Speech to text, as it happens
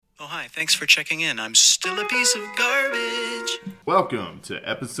hi. Thanks for checking in. I'm still a piece of garbage. Welcome to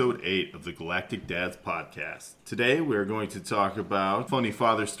episode 8 of the Galactic Dads podcast. Today we're going to talk about funny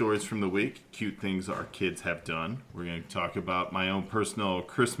father stories from the week, cute things our kids have done. We're going to talk about my own personal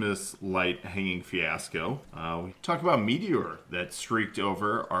Christmas light hanging fiasco. We talk about meteor that streaked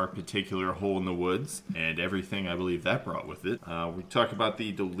over our particular hole in the woods and everything I believe that brought with it. We talk about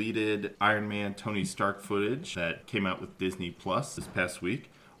the deleted Iron Man Tony Stark footage that came out with Disney Plus this past week.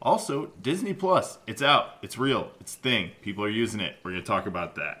 Also, Disney Plus, it's out, it's real, it's a thing, people are using it. We're going to talk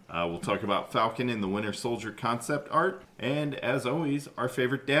about that. We'll talk about Falcon and the Winter Soldier concept art, and as always, our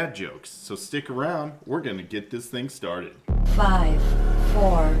favorite dad jokes. So stick around, we're going to get this thing started. 5,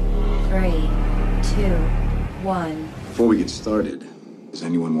 4, 3, 2, 1. Before we get started, does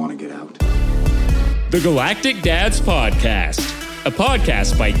anyone want to get out? The Galactic Dads Podcast, a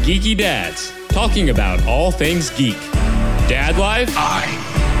podcast by geeky dads, talking about all things geek. Dad life? I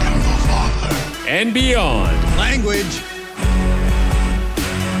am the father. And beyond. Language!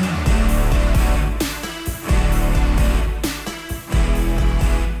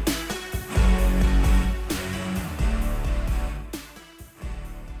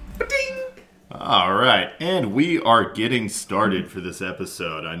 All right, and we are getting started for this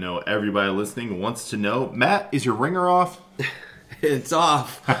episode. I know everybody listening wants to know, Matt, is your ringer off? It's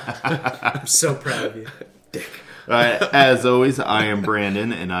off. I'm so proud of you, Dick. As always, I am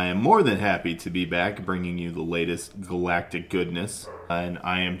Brandon, and I am more than happy to be back bringing you the latest galactic goodness. And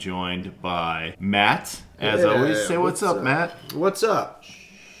I am joined by Matt, as always. Say what's up, Matt. What's up?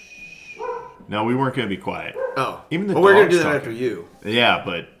 No, we weren't going to be quiet. Oh. Even the we're going to dog's do that talking. after you. Yeah,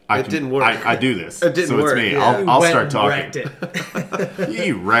 but It didn't work. I do this. It didn't so work. it's me. Yeah. I'll Went start and talking. wrecked it.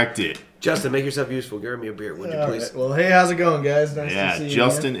 He wrecked it. Justin, make yourself useful. Give me a beer, would you All please? right. Well, hey, how's it going, guys? Nice to see you.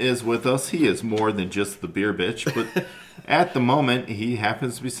 Justin is with us. He is more than just the beer bitch, but at the moment, he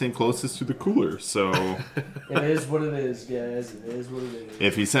happens to be sitting closest to the cooler. So It is what it is, guys. It is what it is.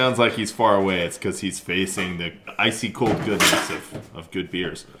 if he sounds like he's far away, it's because he's facing the icy cold goodness of good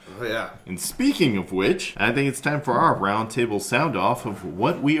beers. Oh, yeah. And speaking of which, I think it's time for our roundtable sound off of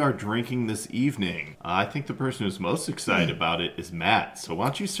what we are drinking this evening. I think the person who's most excited about it is Matt. So why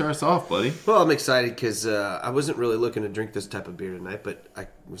don't you start us off, buddy? Well, I'm excited because I wasn't really looking to drink this type of beer tonight, but I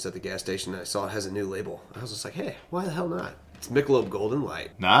was at the gas station and I saw it has a new label. I was just like, hey, why the hell not? It's Michelob Golden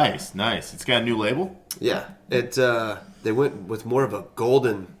Light. Nice. It's got a new label? Yeah. They went with more of a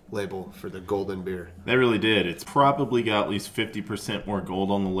golden label for the golden beer. They really did. It's probably got at least 50% more gold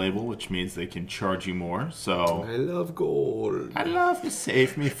on the label, which means they can charge you more. So I love gold. I love to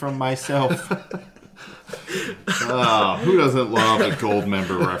save me from myself. Who doesn't love a gold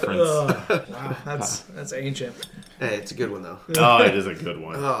member reference? Wow, that's ancient. Hey, it's a good one, though. Oh, it is a good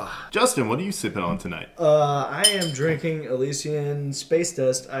one. Justin, what are you sipping on tonight? I am drinking Elysian Space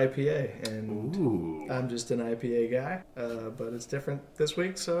Dust IPA, and Ooh. I'm just an IPA guy, but it's different this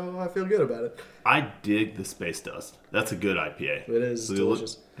week, so I feel good about it. I dig the Space Dust. That's a good IPA. It is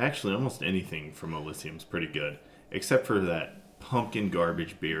delicious. Actually, almost anything from Elysium's pretty good, except for that pumpkin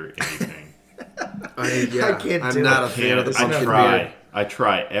garbage beer anything. I can't I'm do not it. a fan of the I pumpkin try. beer. I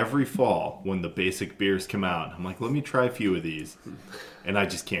try every fall when the basic beers come out. I'm like, let me try a few of these. And I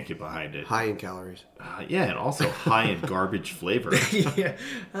just can't get behind it. High in calories. Yeah, and also high in garbage flavor. Yeah,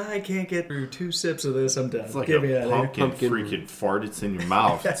 I can't get through 2 sips of this. I'm done. It's like Get me a out of here. pumpkin freaking fart. It's in your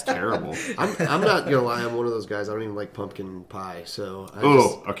mouth. It's terrible. I'm not gonna lie. I'm one of those guys. I don't even like pumpkin pie. So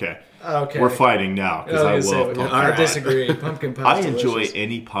Okay. Okay. We're fighting now because I was gonna love say, pumpkin I pie. disagree. Pumpkin pie. I enjoy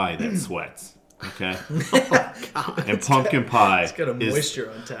any pie that sweats. Okay. And pumpkin pie It's got a is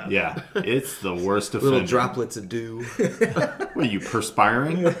moisture on top. yeah, it's the worst offender. little droplets of dew. What are you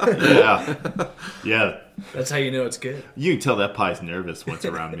perspiring? Yeah. That's how you know it's good. You can tell that pie's nervous once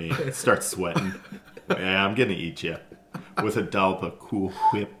around me. It starts sweating. Yeah, I'm gonna eat you with a dollop of Cool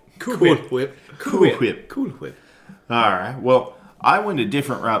Whip. Cool Whip. Cool Whip. Cool Whip. All right. Well, I went a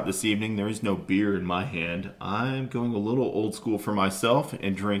different route this evening. There is no beer in my hand. I'm going a little old school for myself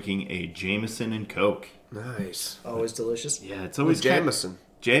and drinking a Jameson and Coke. Nice. Always delicious. Yeah, it's always Jameson.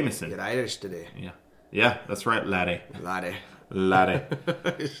 Jameson. Get Irish today. Yeah, that's right, laddie. Laddie.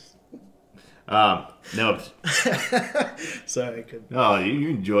 No. Sorry, I couldn't. Oh, you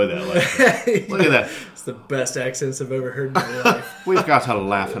enjoy that. Like, look at that. It's the best accents I've ever heard in my life. We've got a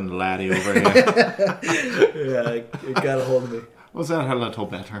laughing laddie over here. Yeah, it got a hold of me. Was that a little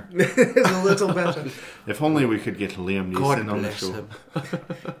better? It's a little better. If only we could get Liam Neeson on the bless show. him.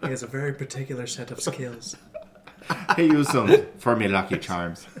 He has a very particular set of skills. He used them for me Lucky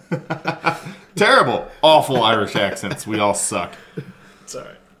Charms. Terrible, awful Irish accents. We all suck. It's all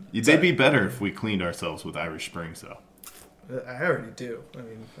right. They'd be better if we cleaned ourselves with Irish Springs, though. I already do. I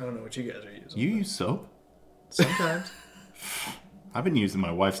mean, I don't know what you guys are using. You use soap? Sometimes. I've been using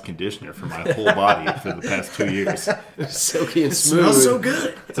my wife's conditioner for my whole body for the past 2 years. Silky and smooth. Smells so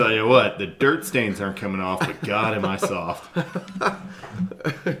good. Tell you what, the dirt stains aren't coming off, but God, am I soft.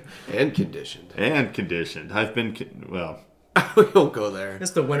 And conditioned. And conditioned. I've been, We won't go there.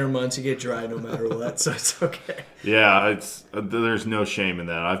 It's the winter months. You get dry no matter what, so it's okay. yeah, it's there's no shame in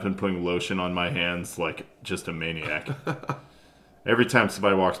that. I've been putting lotion on my hands like just a maniac. Every time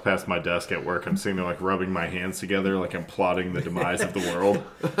somebody walks past my desk at work, I'm sitting there like rubbing my hands together like I'm plotting the demise of the world.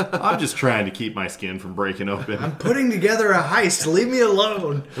 I'm just trying to keep my skin from breaking open. I'm putting together a heist. Leave me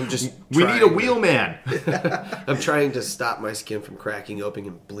alone. We need a wheelman. I'm trying to stop my skin from cracking open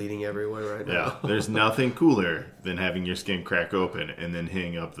and bleeding everywhere right Yeah, now. there's nothing cooler than having your skin crack open and then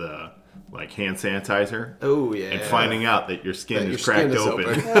hitting up the hand sanitizer. Oh, yeah. And finding out that your skin That is your cracked skin is open.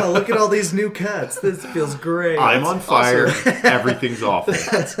 open. Oh, look at all these new cuts. This feels great. I'm on fire. Everything's awful.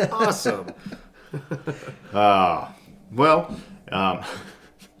 That's awesome. Well,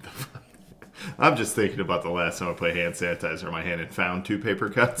 I'm just thinking about the last time I put hand sanitizer in my hand and found 2 paper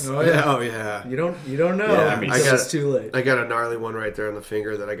cuts. Oh yeah. Oh, yeah. You don't know. Yeah, until it's too late. I got a gnarly one right there on the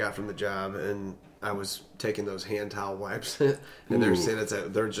finger that I got from the job, and I was taking those hand towel wipes, and they're saying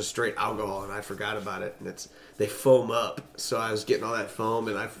they're just straight alcohol, and I forgot about it, and they foam up. So I was getting all that foam,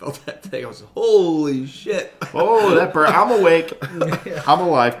 and I felt that thing. I was holy shit. Oh, that burn. I'm awake. I'm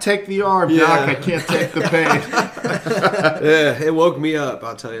alive. Take the arm, Yeah. Doc. I can't take the pain. Yeah, it woke me up.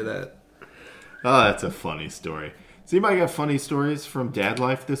 I'll tell you that. Oh, that's a funny story. Does anybody got funny stories from dad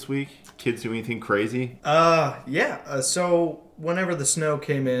life this week? Kids do anything crazy? Yeah. So whenever the snow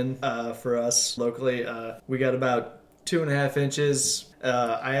came in for us locally, we got about 2.5 inches.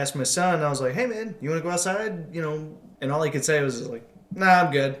 I asked my son, I was like, hey man, you want to go outside? And all he could say was like, nah,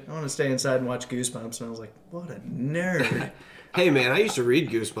 I'm good. I want to stay inside and watch Goosebumps. And I was like, what a nerd. Hey, man, I used to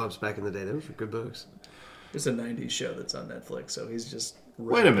read Goosebumps back in the day. Those were good books. It's a 90s show that's on Netflix, so he's just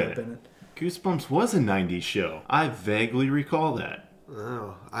Wait a wrapped up minute. in it. Goosebumps was a 90s show. I vaguely recall that.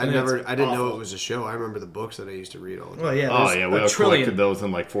 Oh, I And didn't know awful. it was a show. I remember the books that I used to read all the time. Well, yeah. Oh, there's yeah. We a all trillion. collected those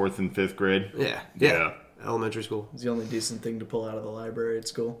in 4th and 5th grade. Yeah. Elementary school. It's the only decent thing to pull out of the library at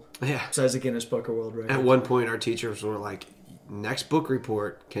school. Yeah. Besides the Guinness Book of World Records. At one point, our teachers were like, next book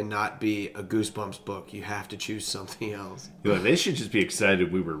report cannot be a Goosebumps book. You have to choose something else. You're like, they should just be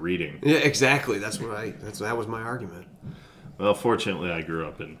excited we were reading. Yeah, exactly. That was my argument. Well, fortunately, I grew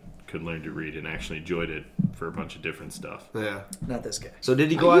up and could learn to read and actually enjoyed it for a bunch of different stuff. Yeah. Not this guy. So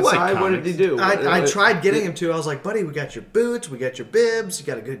did he go You like outside? What did he do? I tried getting him to. I was like, buddy, we got your boots, we got your bibs, you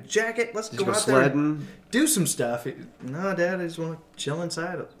got a good jacket. Let's Did go you go out there and sledding? do some stuff. No, Dad, I just want to chill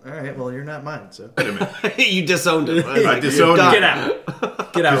inside. All right, well, you're not mine, so You disowned him. Right? I disowned you're him. get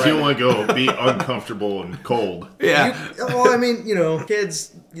out. Get out. Because you Right. want to go be uncomfortable and cold. Yeah. Well, I mean,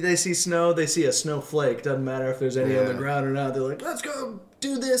 kids, they see snow, they see a snowflake. Doesn't matter if there's any on the Yeah. ground or not. They're like, let's go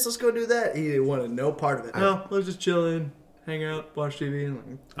do this, let's go do that. He wanted no part of it. No, let's just chill in, hang out, watch TV. And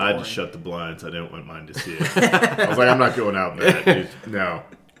like, I had to shut the blinds. I didn't want mine to see it. I was like, I'm not going out in that. Dude. No.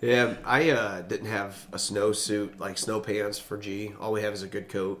 Yeah, I didn't have a snowsuit, like snow pants for G. All we have is a good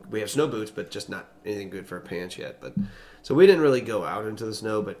coat. We have snow boots, but just not anything good for her pants yet. But so we didn't really go out into the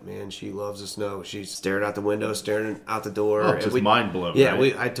snow, but man, she loves the snow. She's staring out the window, staring out the door. Oh, and just mind blown. Yeah,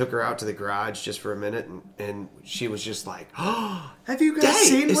 right? I took her out to the garage just for a minute, and she was just like, "Oh, have you guys Dang,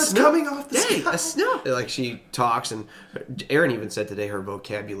 seen it's what's snow- coming off the dang, sky? a snow!" Like she talks, and Erin even said today her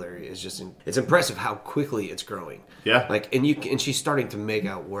vocabulary is it's impressive how quickly it's growing. Yeah. And she's starting to make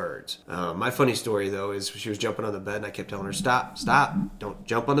out words. My funny story though is she was jumping on the bed, and I kept telling her, "Stop, don't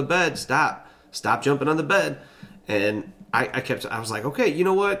jump on the bed, stop jumping on the bed," and I was like, okay, you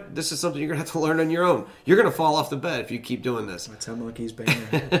know what? This is something you're going to have to learn on your own. You're going to fall off the bed if you keep doing this. That's how monkeys bang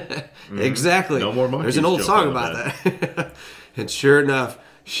their head. Exactly. No more monkeys There's an old jump song on about the that. And sure enough,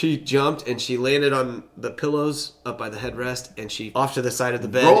 she jumped and she landed on the pillows up by the headrest, and she off to the side of the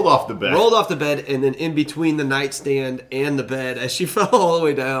bed. Rolled off the bed. Rolled off the bed, and then in between the nightstand and the bed as she fell all the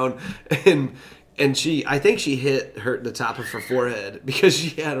way down. And I think she hit the top of her forehead because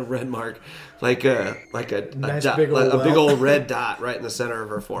she had a red mark, like a Nice dot, big old like a big welt. old red dot right in the center of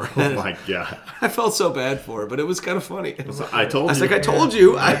her forehead. Oh my God. I felt so bad for her, but it was kind of funny. I told you. I was like, I told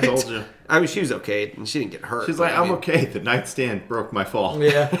you. I told you. I mean, she was okay, and she didn't get hurt. She's but like, I mean, I'm okay. The nightstand broke my fall.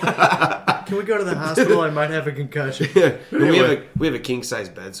 Yeah. Can we go to the hospital? I might have a concussion. And we have a king size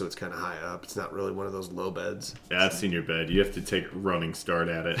bed, so it's kind of high up. It's not really one of those low beds. Yeah, I've seen your bed. You have to take a running start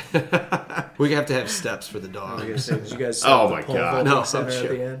at it. We have to have steps for the dog. Did you guys set Oh up the my pole God. vaulting No, center I'm at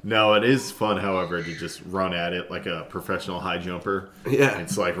the sure. end? No, it is fun, however, to just run at it like a professional high jumper. Yeah.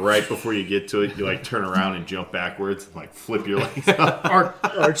 It's like right before you get to it, you like turn around and jump backwards, and, like flip your legs up.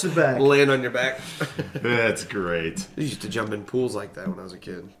 Arch the back. Land on your back. That's great. I used to jump in pools like that when I was a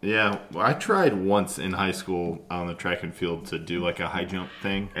kid. Yeah, well, I tried once in high school on the track and field to do like a high jump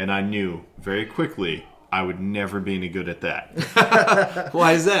thing, and I knew very quickly I would never be any good at that.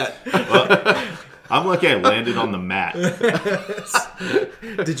 Why is that? I'm lucky I landed on the mat.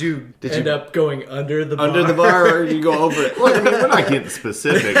 Did you end up going under the bar? Under the bar, or you go over it? Look, I mean, we're not getting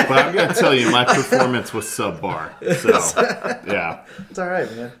specific, but I'm going to tell you my performance was subpar. So, yeah. It's all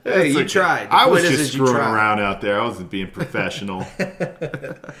right, man. Hey, It's you okay. tried. The I was point is just you screwing tried. around out there. I wasn't being professional.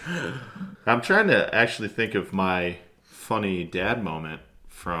 I'm trying to actually think of my funny dad moment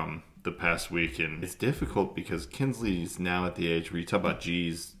from the past week, and it's difficult because Kinsley's now at the age where you talk about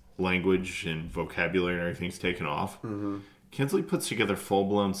G's language and vocabulary and everything's taken off. Mm-hmm. Kinsley puts together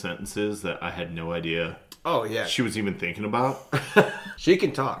full-blown sentences that I had no idea Oh yeah, she was even thinking about. she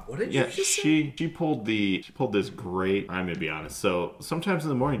can talk. What did Yeah, you just say? she pulled this great. I'm gonna be honest. So sometimes in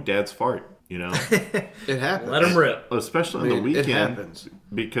the morning, dads fart. You know, It happens. Let him rip. especially on I the mean, it weekend, happens.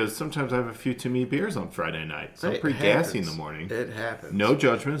 because sometimes I have a few too many beers on Friday night, so I'm It pretty gassy in happens. the morning. It happens. No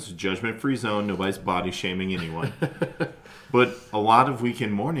judgments, judgment-free zone. Nobody's body shaming anyone. But a lot of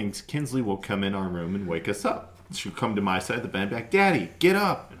weekend mornings, Kinsley will come in our room and wake us up. She'll come to my side of the bed, back, Daddy, get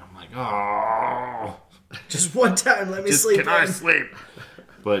up, and I'm like, oh. Just one time, let me Just sleep. can I in. sleep?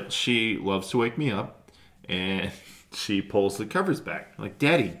 But she loves to wake me up, and she pulls the covers back. Like,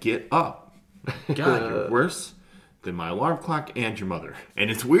 Daddy, get up. God, you're worse than my alarm clock and your mother. And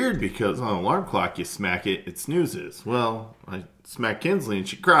it's weird because on an alarm clock, you smack it, it snoozes. Well, I smack Kinsley and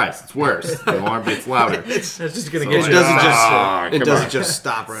she cries. It's worse. The alarm gets louder. That's just gonna So get like, you. doesn't just- "Ah, It come doesn't on." just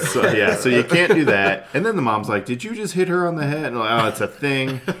stop right So away. yeah, so you can't do that. And then the mom's like, "Did you just hit her on the head?" And I'm like, "Oh, it's a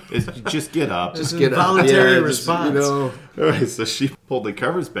thing. It's just get up." Just get up. Involuntary just, response. You know, All right, so she pulled the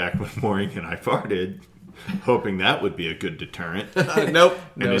covers back one morning, and I farted, hoping that would be a good deterrent. nope.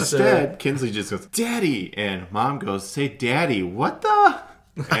 And No, instead, Kinsley just goes, "Daddy," and Mom goes, "Say, Daddy, what the?"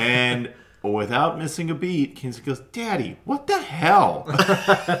 And without missing a beat, Kinsley goes, "Daddy, what the hell?"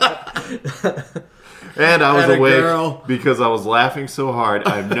 And I was Atta awake girl. because I was laughing so hard.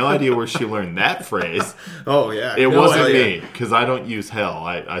 I have no idea where she learned that phrase. Oh yeah. It No wasn't idea. me, because I don't use hell.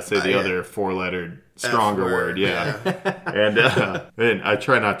 I say the yeah. other four-lettered stronger word, word, yeah. And I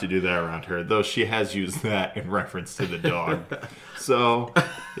try not to do that around her, though she has used that in reference to the dog. So,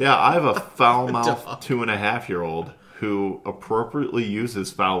 yeah, I have a foul-mouthed 2.5-year-old who appropriately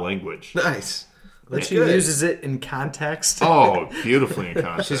uses foul language. Nice. But she good. uses it in context. Oh, beautifully in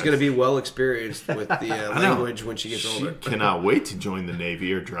context. She's going to be well experienced with the know. language when she gets She older. cannot wait to join the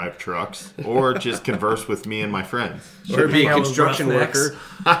Navy or drive trucks or just converse with me and my friends. Or be hang a out with construction roughnecks.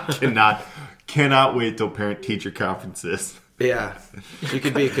 worker. Cannot wait till parent-teacher conferences. Yeah. She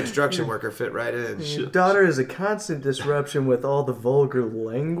could be a construction worker, fit right in. Your daughter is a constant disruption with all the vulgar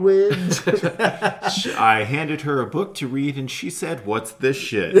language. I handed her a book to read, and she said, "What's this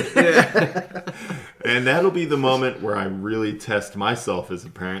shit?" And that'll be the moment where I really test myself as a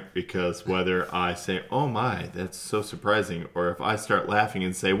parent, because whether I say, "Oh my, that's so surprising," or if I start laughing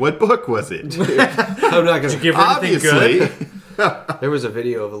and say, "What book was it?" I'm not going to Give her anything good. Obviously, There was a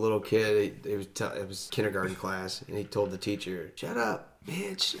video of a little kid. It was kindergarten class, and he told the teacher, "Shut up,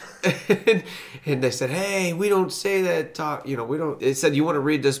 bitch." And they said, "Hey, we don't say that. Talk, we don't." They said, "You want to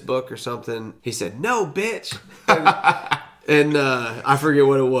read this book or something?" He said, "No, bitch." And I forget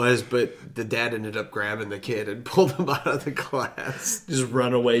what it was, but the dad ended up grabbing the kid and pulled him out of the class. Just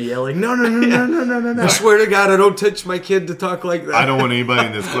run away yelling, no, no, no, no, no, no, no, no. I swear to God, I don't teach my kid to talk like that. I don't want anybody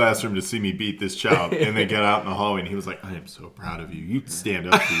in this classroom to see me beat this child. And they got out in the hallway, and he was like, "I am so proud of you. You stand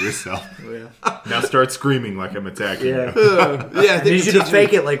up for yourself. Now start screaming like I'm attacking you." Yeah, I think Need the you to teacher-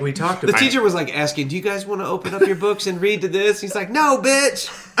 fake it like we talked The about. teacher was like asking, "Do you guys want to open up your books and read to this?" He's like, "No, bitch."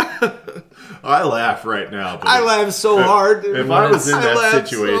 I laugh right now. But I laughed so hard. Dude. If I was in I that laughed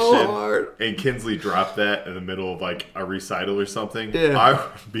situation so hard. and Kinsley dropped that in the middle of like a recital or something, Yeah. I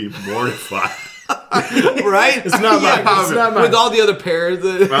would be mortified. Right? It's not mine. It's not mine. With all the other parents.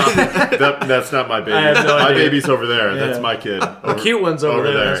 That's not my baby. I have no My idea. baby's over there. That's Yeah. my kid. The cute one's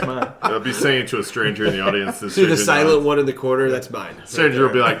over there. That's mine. I'll be saying to a stranger in the audience. The See the stranger silent nods. one in the corner? That's mine. Stranger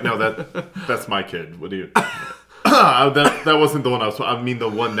will be like, "No, that's my kid. What do you?" That wasn't the one I mean the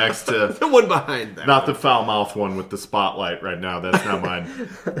one next to... The one behind that. Not the foul mouth one with the spotlight right now. That's not mine.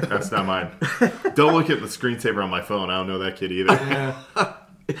 That's not mine. Don't look at the screensaver on my phone. I don't know that kid either.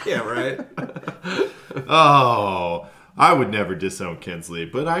 Yeah, right? Oh, I would never disown Kinsley,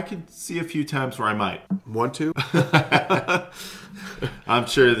 but I could see a few times where I might. Want to? I'm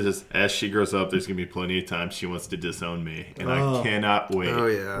sure that as she grows up, there's going to be plenty of times she wants to disown me, and I cannot wait. Oh,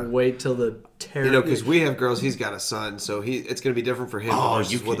 yeah. Wait till the You know, because we have girls, he's got a son, so it's going to be different for him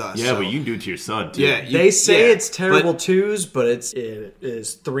versus with us. Yeah, so. but you can do it to your son, too. Yeah, They say it's terrible but twos, but it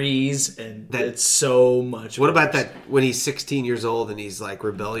is threes, and it's so much What worse. about that when he's 16 years old and he's like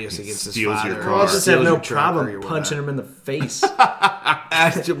rebellious against his steals father? your or car. I'll just steals have no your truck or problem your punching whatever. him in the face.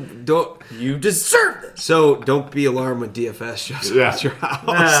 Don't. You deserve this. So don't be alarmed when DFS shows up Yeah. at your house.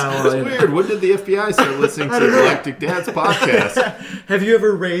 That's weird. When did the FBI start listening to Galactic Dad's podcast? Have you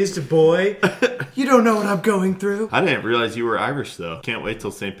ever raised a boy? You don't know what I'm going through. I didn't realize you were Irish, though. Can't wait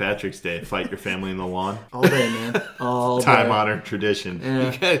till St. Patrick's Day. Fight your family in the lawn. All day, man. All day. Time-honored tradition.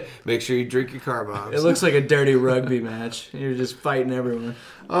 Yeah. Make sure you drink your car bombs. It looks like a dirty rugby match. You're just fighting everyone.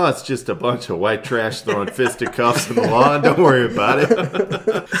 Oh, it's just a bunch of white trash throwing fisticuffs in the lawn. Don't worry about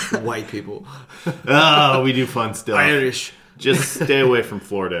it. white people. Oh, we do fun stuff. Irish. Just stay away from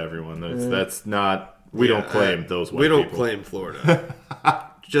Florida, everyone. That's not... We don't claim those white We don't people. claim Florida.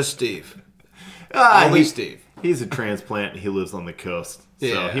 Just Steve. Ah, Only he- Steve. He's a transplant. He lives on the coast. So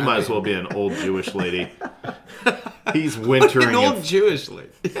Yeah, he I might as mean- well be an old Jewish lady. He's wintering An in old Jewish lady.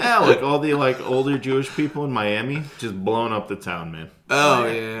 Yeah, like all the older Jewish people in Miami just blowing up the town, man. Oh,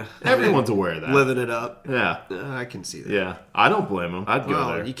 yeah. Everyone's aware of that. Living it up. Yeah. I can see that. Yeah. I don't blame them. I'd go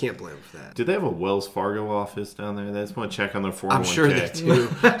Well, there. you can't blame him for that. Do they have a Wells Fargo office down there? They just want to check on their 401k. I'm sure they do.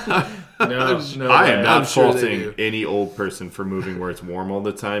 No, I am not I'm sure they faulting do. any old person for moving where it's warm all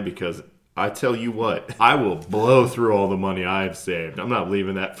the time because I tell you what, I will blow through all the money I've saved. I'm not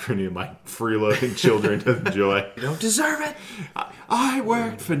leaving that for any of my freeloading children to enjoy. You don't deserve it. I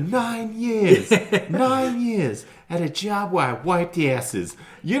worked for 9 years. 9 years at a job where I wiped asses.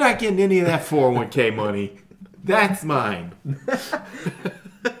 You're not getting any of that 401k money. That's mine.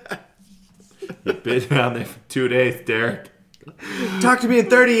 You've been down there for 2 days, Derek. Talk to me in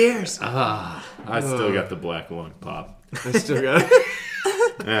 30 years. I still got the black lung pop. I still got it.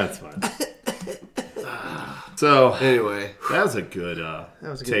 That's fine. So Anyway. that was a good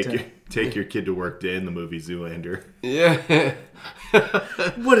was a good take your kid to work day in the movie Zoolander. Yeah.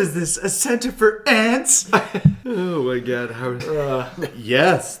 What is this? A center for ants? Oh, my God. How...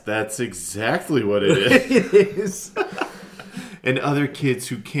 Yes, that's exactly what it is. It is. And other kids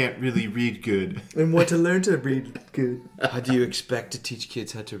who can't really read good. And what to learn to read good. How do you expect to teach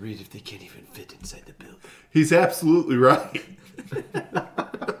kids how to read if they can't even fit inside the building? He's absolutely right.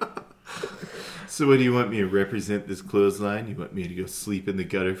 So what do you want me to represent this clothesline? You want me to go sleep in the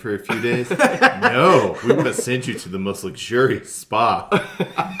gutter for a few days? No, we want to send you to the most luxurious spa.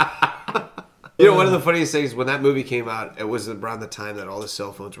 You know, one of the funniest things, when that movie came out, it was around the time that all the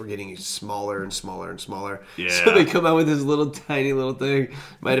cell phones were getting smaller and smaller and smaller. Yeah. So they come out with this little tiny little thing.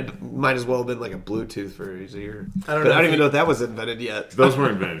 Might as well have been like a Bluetooth for his ear. I don't But know I don't if even you- know if that was invented yet. Those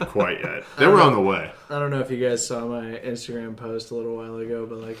weren't invented quite yet. They were on the way. I don't know if you guys saw my Instagram post a little while ago,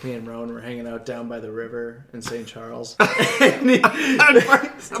 but like me and Rowan were hanging out down by the river in St. Charles. And he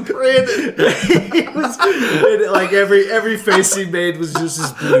was, and like every face he made was just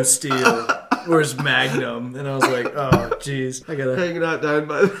his blue steel or his Magnum, and I was like, oh jeez, I gotta. Hanging out down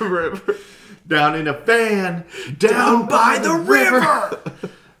by the river. Down in a van, down by the river.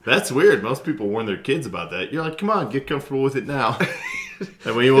 That's weird. Most people warn their kids about that. You're like, come on, get comfortable with it now.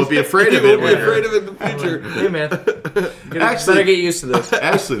 And we won't be afraid of You it. won't be when afraid of it in the future. Hey man, better Actually, get used to this.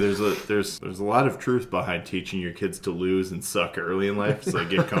 actually, there's a lot of truth behind teaching your kids to lose and suck early in life, so they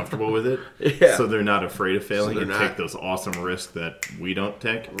get comfortable with it. Yeah. So they're not afraid of failing they're and not. take those awesome risks that we don't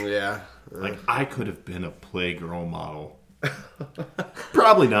take. Yeah. Like I could have been a Playgirl model.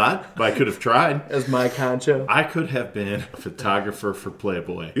 Probably not, but I could have tried. As my concho. I could have been a photographer for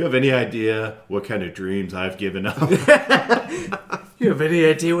Playboy. You have any idea what kind of dreams I've given up? You have any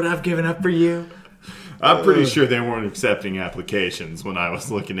idea what I've given up for you? I'm pretty sure they weren't accepting applications when I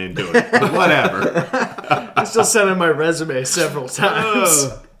was looking into it. But whatever. I still sent in my resume several times.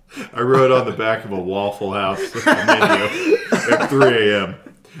 I wrote on the back of a Waffle House menu at 3 a.m.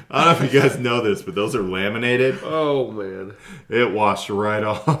 I don't know if you guys know this, but those are laminated. Oh, man. It washed right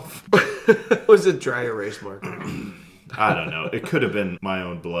off. Was it dry erase marker? I don't know. It could have been my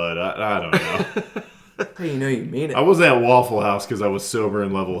own blood. I don't know. How you know you mean it? I wasn't at Waffle House because I was sober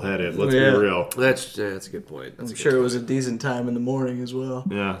and level-headed. Let's Yeah. be real. That's a good point. I'm sure it was a decent time in the morning as well.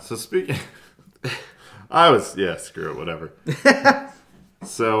 Yeah, so speaking... Screw it, whatever.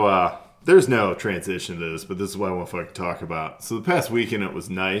 So, there's no transition to this, but this is what I want to fucking talk about. So the past weekend, it was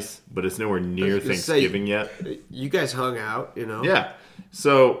nice, but it's nowhere near Thanksgiving yet. You guys hung out, you know? Yeah.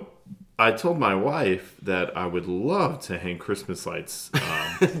 So I told my wife that I would love to hang Christmas lights.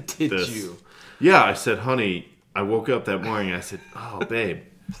 Did you? Yeah, I said, honey, I woke up that morning, I said, oh, babe.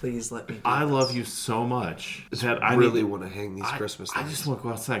 Please let me do I this. love you so much that I really want to hang these Christmas I lights. just want to go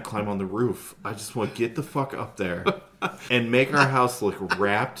outside, climb on the roof. I just want to get the fuck up there and make our house look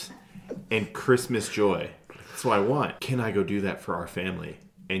wrapped in Christmas joy. That's what I want. Can I go do that for our family?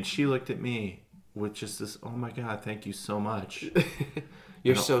 And she looked at me with just this, oh my God, thank you so much.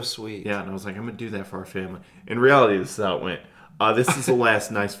 You're so sweet. Yeah, and I was like, I'm going to do that for our family. In reality, this is how it went. This is the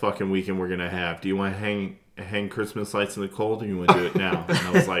last nice fucking weekend we're going to have. Do you want to hang Christmas lights in the cold, or you want to do it now? And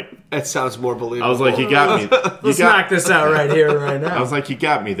I was like, That sounds more believable. I was like, you got me. Let's knock this out right here, right now. I was like, you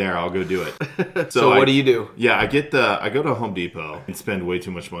got me there. I'll go do it. So what do you do? Yeah, I go to Home Depot and spend way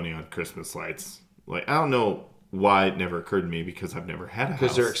too much money on Christmas lights. Like, I don't know why it never occurred to me, because I've never had a house.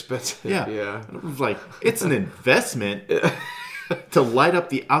 Because they're expensive. Yeah. Yeah. And it was like, it's an investment to light up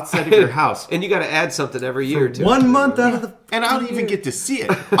the outside of your house. And you got to add something every year, too. 1 month out of the... And I don't even get to see it.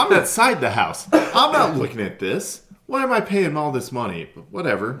 I'm inside the house. I'm not looking at this. Why am I paying all this money? But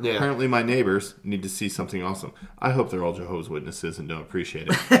whatever. Yeah. Apparently my neighbors need to see something awesome. I hope they're all Jehovah's Witnesses and don't appreciate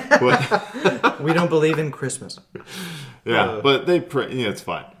it. But, We don't believe in Christmas. yeah, but it's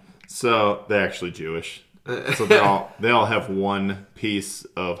fine. So they're actually Jewish. So they all have one piece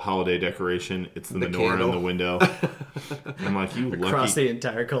of holiday decoration. It's the menorah candle. in the window. I'm like, you Across lucky. the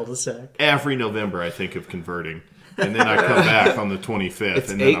entire cul-de-sac. Every November I think of converting. And then I come back on the 25th.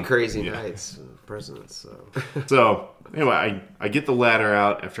 It's and then 8 crazy nights of presents, so... So, anyway, I get the ladder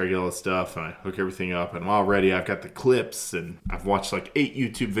out after I get all the stuff, and I hook everything up, and I'm all ready. I've got the clips, and I've watched like 8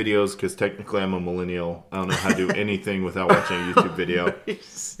 YouTube videos, because technically I'm a millennial. I don't know how to do anything without watching a YouTube video.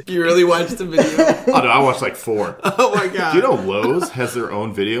 You really watched the video? Oh, no, I watched like 4. Oh, my God. Do you know Lowe's has their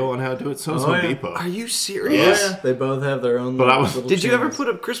own video on how to do it? So does Oh, Home yeah. Depot. Are you serious? They both have their own. But I was- little Did you ever channels. put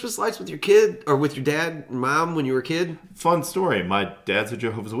up Christmas lights with your kid or with your dad and mom when you were a kid? Fun story. My dad's a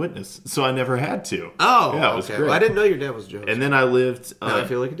Jehovah's Witness, so I never had to. Oh, yeah, it was okay. great. Well, I didn't know your dad was Jehovah's. And then I lived Now I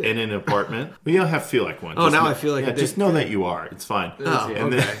feel like a dick. in an apartment. Well, you don't have to feel like one. Oh, Just now know- I feel like a yeah, just dick. know that you are. It's fine. Oh,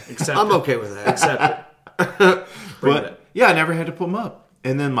 And okay. then- Accept I'm it. okay with that. Accept it. But yeah, I never had to put them up.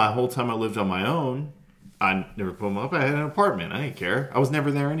 And then my whole time I lived on my own, I never put them up. I had an apartment. I didn't care. I was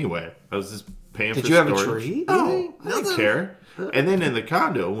never there anyway. I was just paying Did for you have a storage. tree? No, Anything? I didn't Nothing? care. And then in the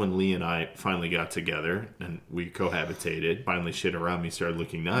condo, when Lee and I finally got together and we cohabitated, finally shit around me started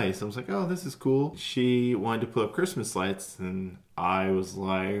looking nice. I was like, oh, this is cool. She wanted to put up Christmas lights, and I was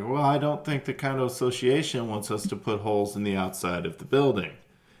like, well, I don't think the condo association wants us to put holes in the outside of the building.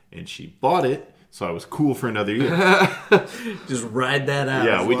 And she bought it. So I was cool for another year. Just ride that out.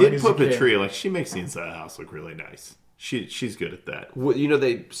 Yeah, as we long did as put you up a can. tree. Like, she makes the inside of the house look really nice. She's good at that. Well, you know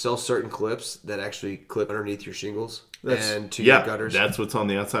they sell certain clips that actually clip underneath your shingles and to Yeah, your gutters. that's what's on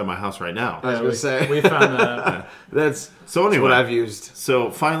the outside of my house right now. I was gonna say We found that out. that's So anyway, what I've used. So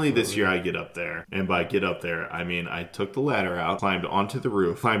finally this year I get up there, and by get up there, I mean I took the ladder out, climbed onto the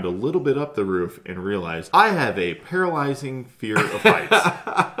roof, climbed a little bit up the roof, and realized I have a paralyzing fear of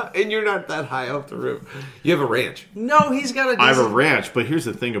heights. And you're not that high off the roof. You have a ranch. No, he's got a. I have a ranch, but here's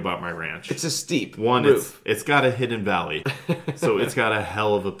the thing about my ranch. It's a steep One, roof. it's got a hidden valley, so it's got a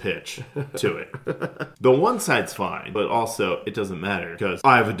hell of a pitch to it. The one side's fine, but also it doesn't matter because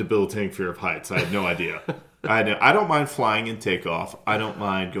I have a debilitating fear of heights. I had no idea. I don't mind flying and takeoff. I don't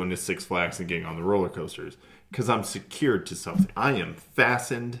mind going to Six Flags and getting on the roller coasters because I'm secured to something. I am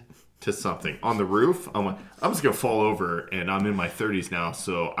fastened to something. On the roof, I'm like, I'm just going to fall over, and I'm in my 30s now,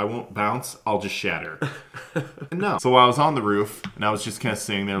 so I won't bounce. I'll just shatter. No. So I was on the roof, and I was just kind of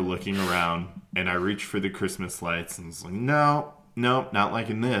sitting there looking around, and I reached for the Christmas lights, and was like, no, not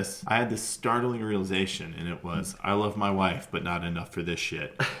liking this. I had this startling realization, and it was, I love my wife, but not enough for this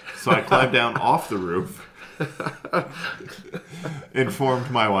shit. So I climbed down off the roof,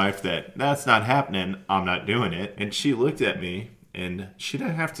 informed my wife that that's not happening, I'm not doing it, and she looked at me, and she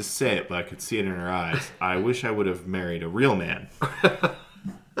didn't have to say it, but I could see it in her eyes. I wish I would have married a real man.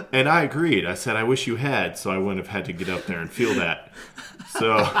 And I agreed. I said, I wish you had, so I wouldn't have had to get up there and feel that.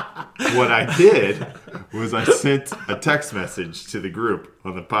 So what I did was I sent a text message to the group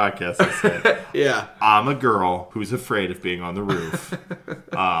on the podcast. I said, Yeah. I'm a girl who's afraid of being on the roof.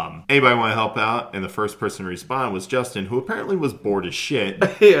 Anybody want to help out? And the first person to respond was Justin, who apparently was bored as shit.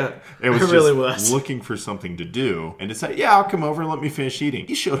 Yeah. And was It really just was. looking for something to do and decided, yeah, I'll come over and let me finish eating.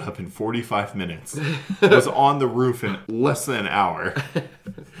 He showed up in 45 minutes. Was on the roof in less than an hour.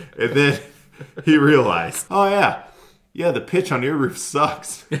 And then he realized, oh yeah, the pitch on your roof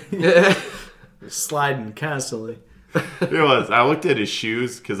sucks. Sliding constantly. It was. I looked at his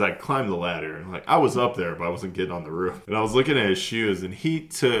shoes because I climbed the ladder. And I was up there, but I wasn't getting on the roof. And I was looking at his shoes, and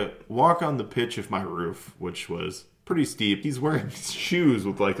to walk on the pitch of my roof, which was pretty steep, he's wearing shoes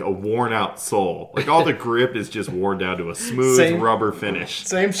with like a worn out sole. Like all the grip is just worn down to a smooth rubber finish.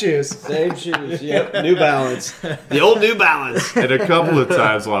 Same shoes. Same shoes. Yep. New Balance. The old New Balance. And a couple of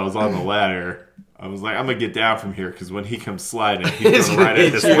times while I was on the ladder, I was like, I'm going to get down from here because when he comes sliding, he's going right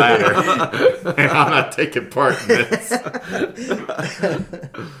at this ladder. And I'm not taking part in this.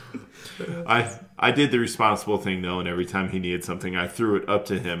 I did the responsible thing, though, and every time he needed something, I threw it up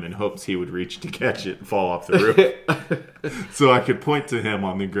to him in hopes he would reach to catch it and fall off the roof. So I could point to him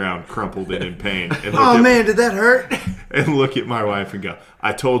on the ground, crumpled and in pain. And Man, did that hurt? And look at my wife and go,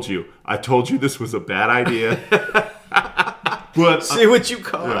 I told you this was a bad idea. But see what you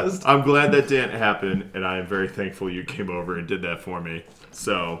caused. I'm glad that didn't happen, and I am very thankful you came over and did that for me.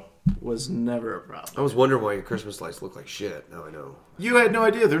 So was never a problem. I was wondering why your Christmas lights look like shit. Now I know. You had no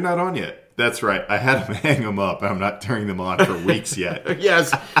idea. They're not on yet. That's right. I had them hang them up. I'm not turning them on for weeks yet.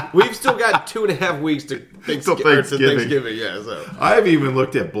 Yes. We've still got 2.5 weeks to Thanksgiving. Yeah, so. I haven't even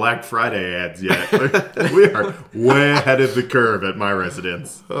looked at Black Friday ads yet. We are way ahead of the curve at my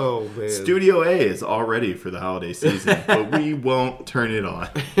residence. Oh, man. Studio A is all ready for the holiday season, but we won't turn it on.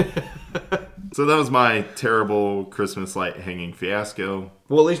 So that was my terrible Christmas light hanging fiasco.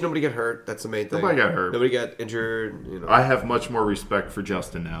 Well, at least nobody got hurt. That's the main thing. Nobody got hurt. Nobody got injured. You know. I have much more respect for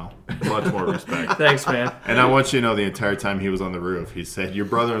Justin now. Much more respect. Thanks, man. And I want you to know the entire time he was on the roof, he said, your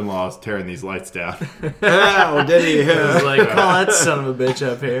brother-in-law is tearing these lights down. Oh, did he? I was like, call that son of a bitch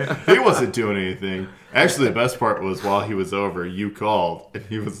up here. He wasn't doing anything. Actually, the best part was while he was over, you called, and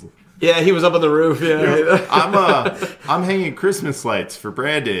he was... Yeah, he was up on the roof. Yeah, I'm hanging Christmas lights for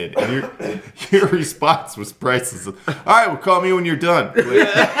Brandon, and your response was priceless. All right, well, call me when you're done.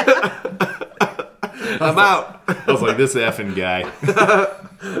 I'm out. I was like, this effing guy.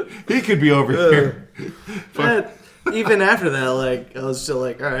 He could be over here. But even after that, like, I was still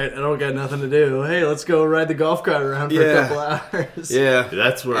like, all right, I don't got nothing to do. Hey, let's go ride the golf cart around for a couple hours. Yeah,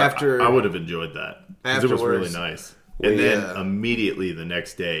 that's where I would have enjoyed that because it was really nice. And then immediately the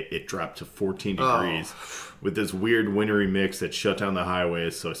next day, it dropped to 14 degrees with this weird wintry mix that shut down the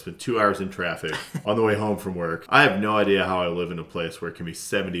highways. So I spent 2 hours in traffic on the way home from work. I have no idea how I live in a place where it can be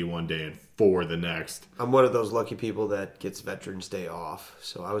 70 one day and 4 the next. I'm one of those lucky people that gets Veterans Day off.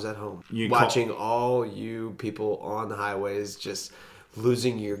 So I was at home watching all you people on the highways just...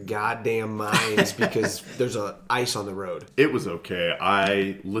 losing your goddamn minds because there's ice on the road. It was okay.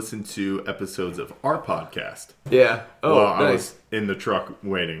 I listened to episodes of our podcast. Yeah. Oh, nice. I was in the truck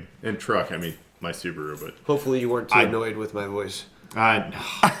waiting. In truck, I mean my Subaru, but... Hopefully you weren't too annoyed with my voice. I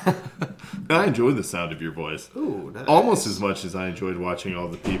enjoyed the sound of your voice. Ooh, nice. Almost as much as I enjoyed watching all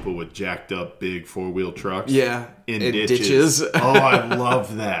the people with jacked up big 4-wheel trucks. Yeah. In ditches. Oh, I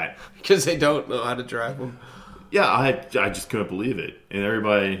love that. Because they don't know how to drive them. Yeah, I just couldn't believe it. And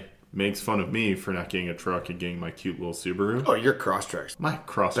everybody makes fun of me for not getting a truck and getting my cute little Subaru. Oh, your Crosstrek. My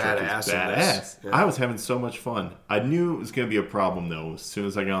Crosstrek is badass. Yeah. I was having so much fun. I knew it was going to be a problem, though, as soon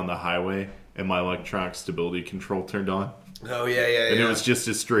as I got on the highway and my electronic stability control turned on. Oh, yeah. And it was just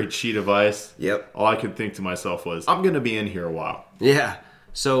a straight sheet of ice. Yep. All I could think to myself was, I'm going to be in here a while. Yeah.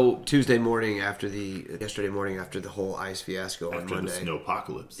 So yesterday morning after the whole ice fiasco on Monday. After the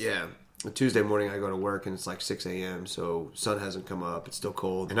snowpocalypse. Yeah. Tuesday morning I go to work and it's like 6 a.m. so sun hasn't come up, it's still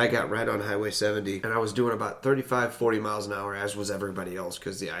cold, and I got right on Highway 70 and I was doing about 35-40 miles an hour, as was everybody else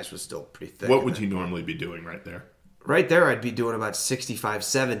because the ice was still pretty thick. What would you normally be doing right there? Right there I'd be doing about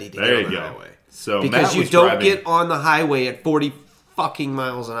 65-70 to get on the highway. So because you don't get on the highway at 40 fucking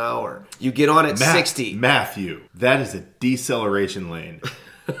miles an hour, you get on at 60. Matthew, that is a deceleration lane.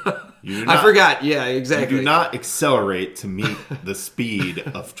 I forgot. Yeah, exactly. You do not accelerate to meet the speed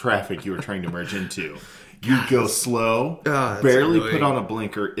of traffic you are trying to merge into. You go slow, barely put on a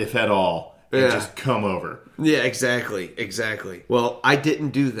blinker, if at all, and just come over. Yeah, exactly. Well, I didn't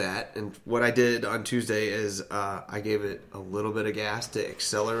do that, and what I did on Tuesday is I gave it a little bit of gas to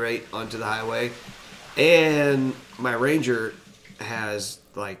accelerate onto the highway, and my Ranger has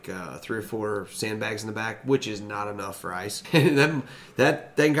like 3 or 4 sandbags in the back, which is not enough for ice. And then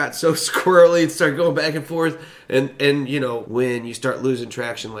that thing got so squirrely and started going back and forth. And you know, when you start losing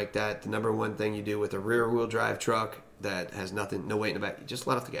traction like that, the number one thing you do with a rear wheel drive truck that has no weight in the back, you just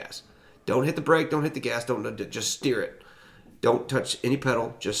let off the gas. Don't hit the brake, don't hit the gas, just steer it. Don't touch any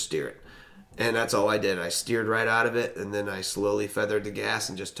pedal, just steer it. And that's all I did. I steered right out of it, and then I slowly feathered the gas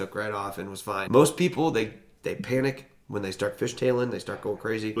and just took right off and was fine. Most people, they panic when they start fishtailing, they start going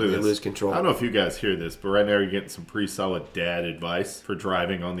crazy, Look at and they this. lose control. I don't know if you guys hear this, but right now you're getting some pretty solid dad advice for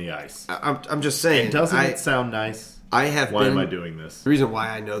driving on the ice. I'm just saying. Doesn't it sound nice? I have Why been, am I doing this? The reason why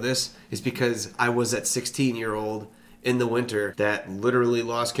I know this is because I was that 16-year-old in the winter that literally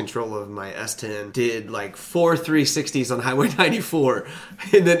lost control of my S10, did like 4 360s on Highway 94,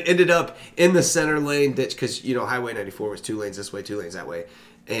 and then ended up in the center lane ditch because, you know, Highway 94 was 2 lanes this way, 2 lanes that way.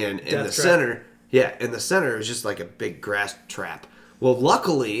 And in the center, in the center, it was just like a big grass trap. Well,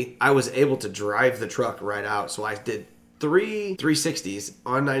 luckily, I was able to drive the truck right out, so I did 3 360s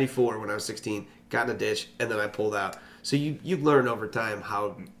on 94 when I was 16, got in a ditch, and then I pulled out. So you learn over time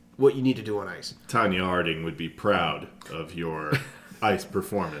what you need to do on ice. Tanya Harding would be proud of your ice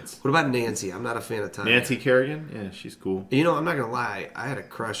performance. What about Nancy? I'm not a fan of Tanya. Nancy Kerrigan? Yeah, she's cool. You know, I'm not gonna lie. I had a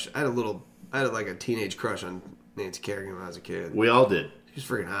crush. I had like a teenage crush on Nancy Kerrigan when I was a kid. We all did. She was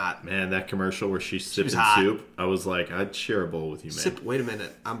freaking hot. Man, that commercial where she's sipping hot. soup, I was like, I'd share a bowl with you, man. Wait a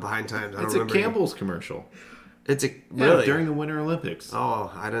minute. I'm behind times. I don't It's a remember. Campbell's commercial. It's a Yeah, really during the Winter Olympics.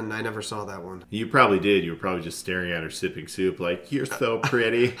 Oh, I never saw that one. You probably did. You were probably just staring at her sipping soup like, you're so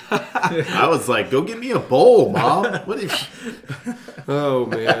pretty. I was like, go get me a bowl, Mom. What if... Oh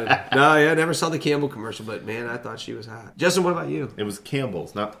man. No, yeah, I never saw the Campbell commercial, but man, I thought she was hot. Justin, what about you? It was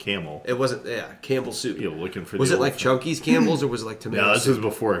Campbell's, not Camel. It wasn't. Yeah, Campbell soup. You're looking for Was the it like old- Chunky's Campbell's or was it like tomato? No, this soup? was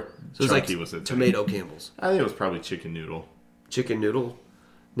before So it was Chunky like was a thing. tomato Campbell's, I think it was probably chicken noodle chicken noodle.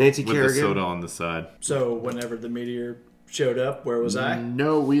 Nancy with the Kerrigan. soda on the side. So whenever the meteor showed up, where was I?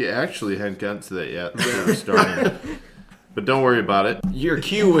 No, we actually hadn't gotten to that yet. We were starting. But don't worry about it. Your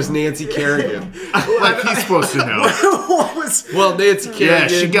cue was Nancy Kerrigan. Like he's supposed to know. What was Well, Nancy Kerrigan. Yeah,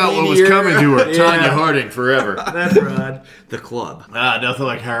 she got what was meteor. coming to her. Yeah. Tanya Harding forever. that, Rod? The club. Nothing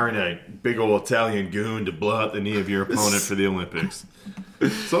like hiring a big old Italian goon to blow out the knee of your opponent for the Olympics.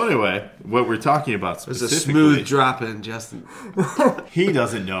 So anyway, what we're talking about It was a specifically, smooth drop in, Justin. he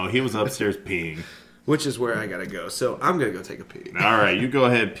doesn't know. He was upstairs peeing. Which is where I gotta go. So I'm gonna go take a pee. All right, you go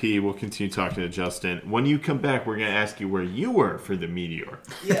ahead, pee. We'll continue talking to Justin. When you come back, we're going to ask you where you were for the meteor.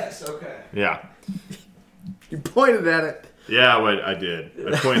 Yes. Okay. Yeah. You pointed at it. Yeah, I did.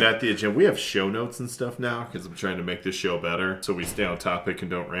 I pointed at the agenda. We have show notes and stuff now because I'm trying to make this show better so we stay on topic and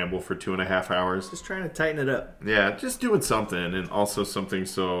don't ramble for 2.5 hours. Just trying to tighten it up. Yeah, just doing something, and also something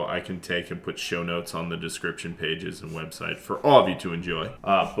so I can take and put show notes on the description pages and website for all of you to enjoy.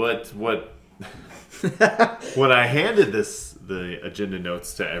 But what when I handed the agenda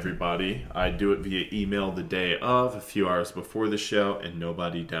notes to everybody, I do it via email the day of, a few hours before the show, and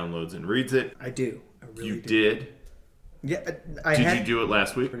nobody downloads and reads it. I do. I really You do. did. Yeah, Did you do it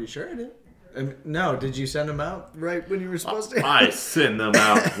last week? Pretty sure I did. No, did you send them out right when you were supposed to? I send them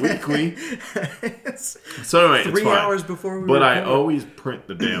out weekly. So anyway, it's 3 fine. hours before we But I record. always print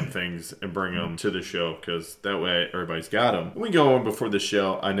the damn things and bring them to the show because that way everybody's got them. When we go on before the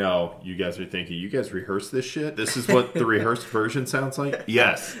show, I know you guys are thinking, you guys rehearse this shit? This is what the rehearsed version sounds like?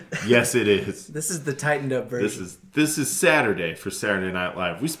 Yes. Yes, it is. This is the tightened up version. This is Saturday for Saturday Night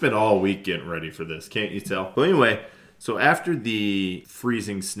Live. We spent all week getting ready for this. Can't you tell? But anyway, so after the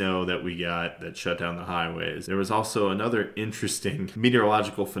freezing snow that we got that shut down the highways, there was also another interesting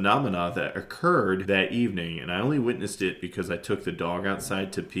meteorological phenomena that occurred that evening. And I only witnessed it because I took the dog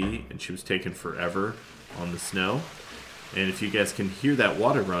outside to pee and she was taking forever on the snow. And if you guys can hear that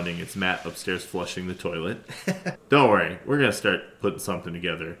water running, it's Matt upstairs flushing the toilet. Don't worry, we're going to start putting something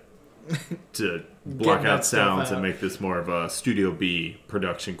together to block Getting that out stuff sounds and out. make this more of a Studio B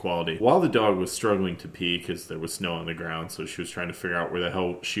production quality. While the dog was struggling to pee because there was snow on the ground, so she was trying to figure out where the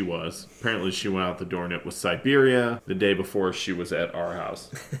hell she was. Apparently she went out the door and it was Siberia the day before she was at our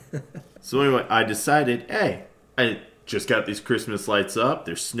house. So anyway, I decided, hey, I just got these Christmas lights up.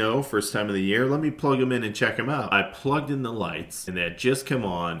 There's snow, first time of the year. Let me plug them in and check them out. I plugged in the lights, and they had just come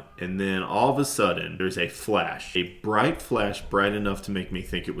on, and then all of a sudden, there's a flash. A bright flash, bright enough to make me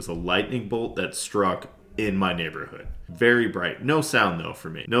think it was a lightning bolt that struck in my neighborhood. Very bright. No sound, though, for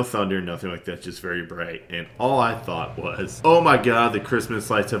me. No thunder, nothing like that, just very bright. And all I thought was, oh my God, the Christmas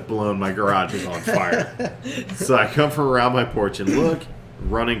lights have blown my garage is on fire. So I come from around my porch and look,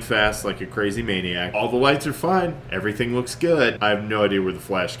 running fast like a crazy maniac. All the lights are fine. Everything looks good. I have no idea where the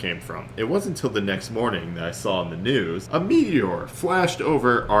flash came from. It wasn't until the next morning that I saw in the news a meteor flashed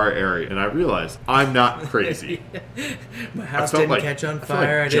over our area, and I realized I'm not crazy. My I house felt didn't like, catch on I felt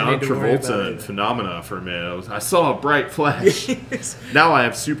fire. like I didn't John need to worry Travolta about and it. Phenomena for a minute. I saw a bright flash. Now I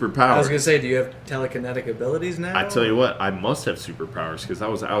have superpowers. I was gonna say, do you have telekinetic abilities now? I tell you what, I must have superpowers because I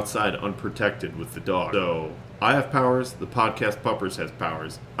was outside unprotected with the dog. So I have powers. The podcast Puppers has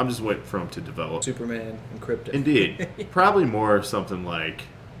powers. I'm just waiting for them to develop. Superman and Krypton. Indeed. Probably more something like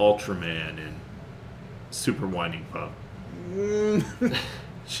Ultraman and Super Winding Pup.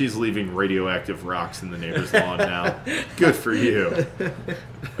 She's leaving radioactive rocks in the neighbor's lawn now. Good for you.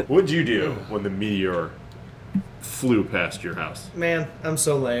 What'd you do when the meteor flew past your house? Man, I'm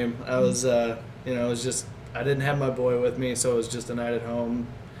so lame. I was, it was just, I didn't have my boy with me, so it was just a night at home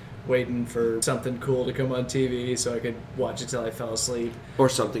waiting for something cool to come on TV so I could watch it till I fell asleep. Or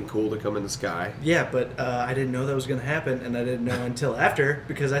something cool to come in the sky. Yeah, but I didn't know that was going to happen, and I didn't know until after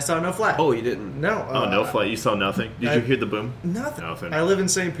because I saw no flat. Oh, you didn't? No. Oh, no flight. You saw nothing? Did you hear the boom? Nothing. Nothing. I live in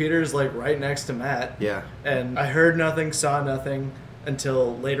St. Peter's, like, right next to Matt. Yeah. And I heard nothing, saw nothing,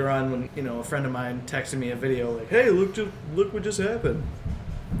 until later on when, a friend of mine texted me a video like, hey, look what just happened.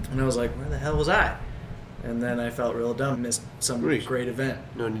 And I was like, where the hell was I? And then I felt real dumb, missed some great event.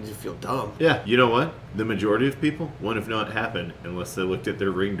 No need to feel dumb. Yeah, you know what? The majority of people wouldn't have known it happened unless they looked at their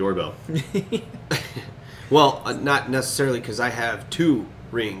Ring doorbell. Well, not necessarily because I have 2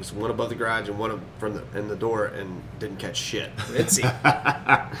 rings, one above the garage and one in the door, and didn't catch shit. Ritzy.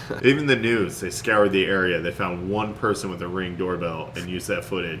 Even the news, they scoured the area. They found one person with a Ring doorbell and used that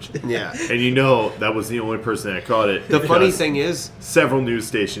footage. Yeah. And that was the only person that caught it. The funny because thing is, several news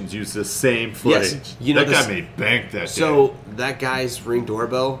stations used the same footage. Yes, that guy made bank that day. So that guy's Ring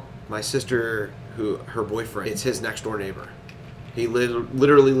doorbell, my sister, her boyfriend, it's his next door neighbor. He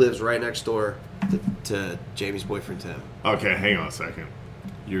literally lives right next door to Jamie's boyfriend, Tim. Okay, hang on a second.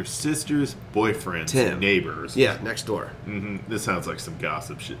 Your sister's boyfriend's Tim. neighbors. Yeah, next door. This sounds like some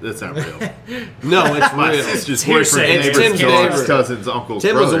gossip shit. That's not real. No, it's My real. sister's Tim's boyfriend's Tim's neighbor's neighbor. cousin's uncle's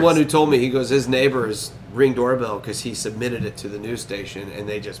Tim was the brothers. one who told me. He goes, his neighbor's Ring doorbell because he submitted it to the news station and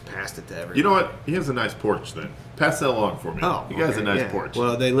they just passed it to everyone. You know what? He has a nice porch then. Pass that along for me. Oh, you guys okay, a nice yeah. porch.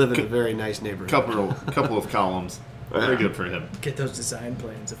 Well, they live in a very nice neighborhood. couple of columns. Very good for him. Get those design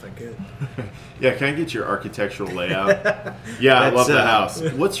plans if I could. Yeah, can I get your architectural layout? Yeah, I love the house.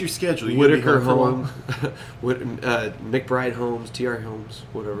 What's your schedule? You gonna be Whitaker home Home, McBride Homes, TR Homes,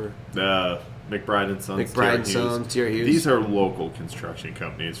 whatever. for long? McBride and Sons. McBride and TR Hughes. Sons, TR Hughes. These are local construction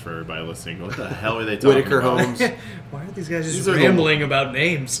companies for everybody listening. What the hell are they talking Whitaker about? Homes. Why are these guys just These are the- rambling about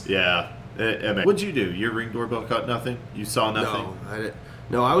names? Yeah. What'd you do? Your Ring doorbell caught nothing? You saw nothing? No, I didn't.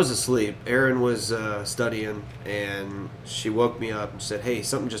 No, I was asleep. Erin was studying, and she woke me up and said, "Hey,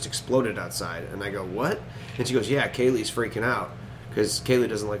 something just exploded outside." And I go, "What?" And she goes, "Yeah, Kaylee's freaking out because Kaylee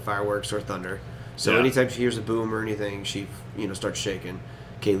doesn't like fireworks or thunder. So Yeah. anytime she hears a boom or anything, she starts shaking."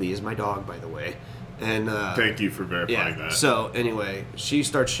 Kaylee is my dog, by the way. And Thank you for verifying yeah. that. So anyway, she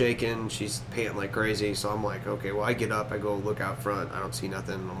starts shaking. She's panting like crazy. So I'm like, okay. Well, I get up. I go look out front. I don't see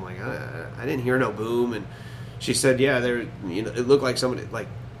nothing. I'm like, I didn't hear no boom. And she said, yeah, there. It looked like somebody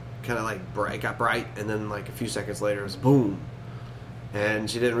kind of bright, got bright, and then like a few seconds later it was boom. And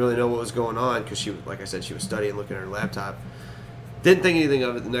she didn't really know what was going on because she, like I said, she was studying, looking at her laptop. Didn't think anything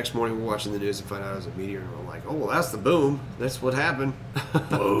of it. The next morning we're watching the news and find out it was a meteor. And I'm like, oh, well, that's the boom. That's what happened.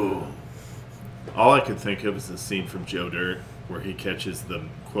 Boom. All I could think of is the scene from Joe Dirt where he catches the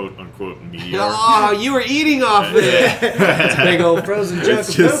quote-unquote meteor. Oh, you were eating off it. It's a big old frozen junk It's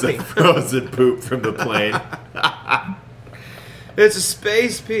of just poopy. a frozen poop from the plane. It's a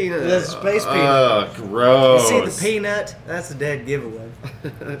space peanut. That's a space peanut. Oh, gross. You see the peanut? That's a dead giveaway.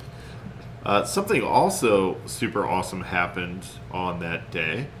 Something also super awesome happened on that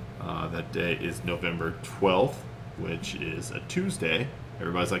day. That day is November 12th, which is a Tuesday.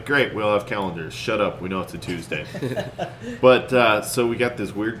 Everybody's like, great, we all have calendars. Shut up, we know it's a Tuesday. But, so we got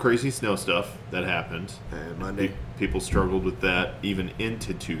this weird, crazy snow stuff that happened. Monday. People struggled with that even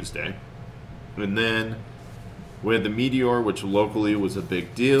into Tuesday. And then we had the meteor, which locally was a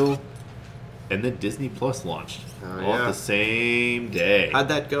big deal. And then Disney Plus launched all at the same day. How'd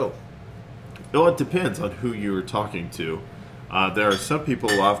that go? No, it depends on who you were talking to. There are some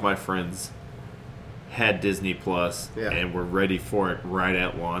people, a lot of my friends had Disney Plus and were ready for it right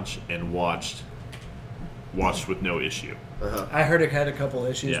at launch and watched with no issue. I heard it had a couple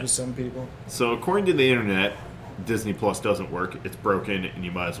issues Yeah. with some people. So according to the internet, Disney Plus doesn't work. It's broken, and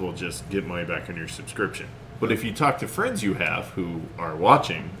you might as well just get money back on your subscription. But if you talk to friends you have who are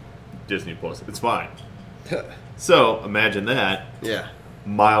watching Disney Plus, it's fine. So imagine that. Yeah.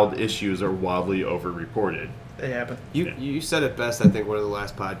 Mild issues are wildly overreported. They happen. You said it best, I think, one of the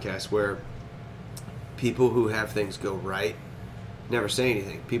last podcasts, where people who have things go right never say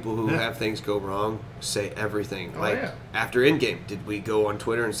anything. People who have things go wrong say everything. After Endgame, did we go on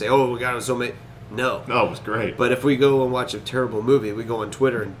Twitter and say, oh, we got it so many? No. Oh, it was great. But if we go and watch a terrible movie, we go on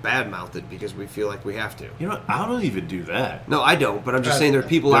Twitter and badmouth it because we feel like we have to. You know what? I don't even do that. No, I don't, but I'm just saying there are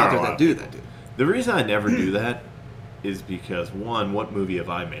people out there that do that, dude. The reason I never do that is because, one, what movie have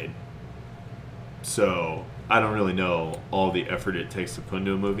I made? So I don't really know all the effort it takes to put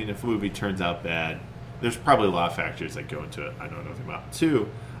into a movie. And if a movie turns out bad, there's probably a lot of factors that go into it I know nothing about. 2,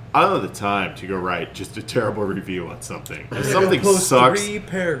 I don't have the time to go write just a terrible review on something. If something Post sucks, 3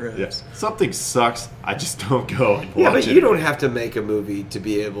 paragraphs. something sucks, I just don't go and watch Yeah, but it. you don't have to make a movie to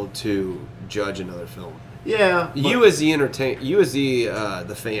be able to judge another film. Yeah, but- You as the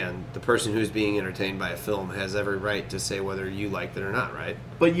the fan, the person who's being entertained by a film, has every right to say whether you liked it or not, right?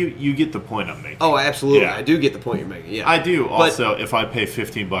 but you get the point I'm making. Oh, absolutely. Yeah. I do get the point you're making. Yeah, I do. But- Also, if I pay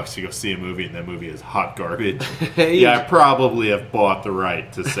 $15 to go see a movie and that movie is hot garbage, Hey. yeah, I probably have bought the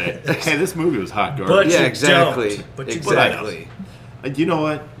right to say, "Hey, this movie was hot But garbage." Yeah, you exactly. don't. But you Exactly. You know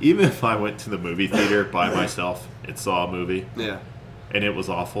what? Even if I went to the movie theater by myself and saw a movie Yeah. and it was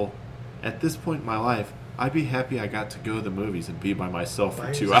awful, at this point in my life, I'd be happy I got to go to the movies and be by myself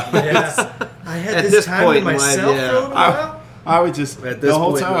for 2 hours. Yeah. I had At this this time point to in life, myself yeah. for a little while. I would just At this the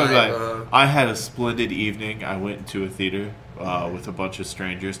whole point time in I was life, like, I had a splendid evening. I went into a theater with a bunch of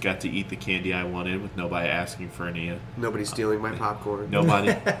strangers, got to eat the candy I wanted with nobody asking for any. Nobody's stealing my popcorn.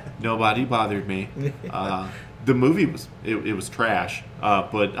 Nobody bothered me. The movie was it was trash,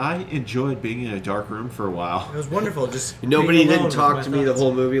 but I enjoyed being in a dark room for a while. It was wonderful. Just Nobody being alone didn't with talk my to me the thoughts.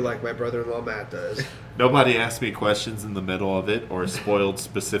 whole movie like my brother-in-law Matt does. Nobody asked me questions in the middle of it or spoiled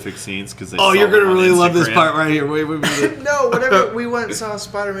specific scenes because they. Oh, saw you're gonna them on really love this Instagram. part right here. Wait. No, whenever we went and saw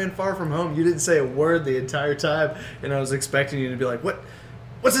Spider-Man Far From Home, you didn't say a word the entire time, and I was expecting you to be like,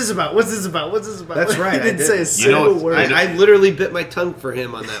 What's this about? What's this about? What's this about?" That's right, You I didn't did. say a You single know what's- word. I literally bit my tongue for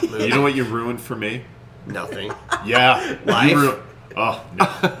him on that movie. You know what you ruined for me? Nothing. Yeah, Life? you ruined. Oh no,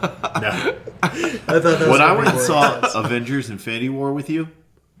 no. I thought that was When I gonna went be and more saw intense. Avengers Infinity War with you,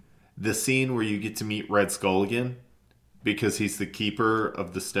 the scene where you get to meet Red Skull again, because he's the keeper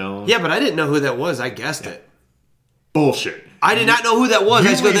of the stone. Yeah, but I didn't know who that was. I guessed it. Bullshit. I did not know who that was. You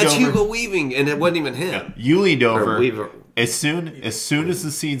I just go, leaned that's over. Hugo Weaving, and it wasn't even him. You leaned over. Weaver. As soon as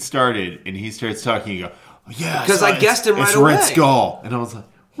the scene started and he starts talking, you go, "Oh, yeah, 'Cause I guessed him it's right Red away. Skull," and I was like,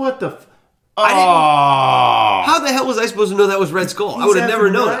 "What the? Oh, How the hell was I supposed to know that was Red Skull? I would have He's never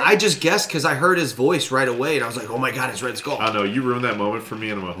known. right. I just guessed because I heard his voice right away, and I was like, "Oh my god, it's Red Skull!" I know you ruined that moment for me,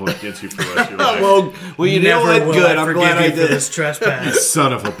 and I'm gonna hold it against you for the rest of your life. well, you know Never what? will Good. I I'm forgive glad I you for did. this trespass.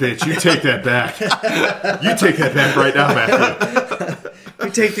 Son of a bitch! You take that back. You take that back right now, Matthew. We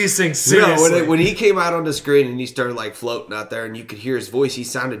take these things No, seriously. when he came out on the screen and he started like floating out there, and you could hear his voice, he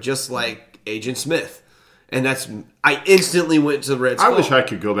sounded just like Agent Smith, and I instantly went to the Red I Skull. wish I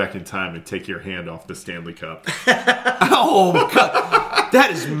could go back in time and take your hand off the Stanley Cup. Oh god,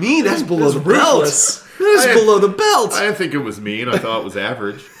 that is mean. That's below the ruthless. belt. That is below the belt. I didn't think it was mean. I thought it was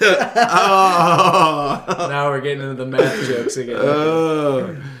average. Now we're getting into the math jokes again.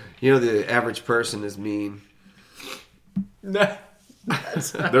 You know, the average person is mean.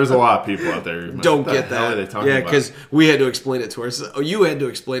 There's a lot of people out there who Don't what get the hell that. are they talking Yeah, about? because we had to explain it to ourselves. Oh, you had to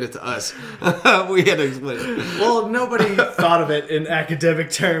explain it to us. We had to explain it. Well, nobody thought of it in academic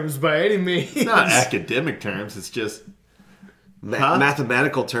terms by any means. It's not academic terms. It's just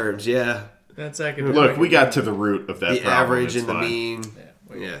Mathematical terms, yeah. That's academic. look. We got to the root of that. The problem. average It's and the fine. mean.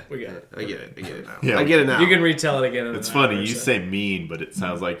 we got it. I get it now. Yeah. I get it now. You can retell it again. In It's an funny. hour or You so. say mean, but it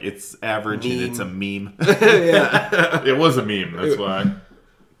sounds like it's average and it's a meme. yeah. It was a meme. That's why.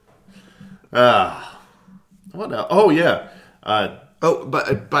 What else? Oh yeah. Oh, but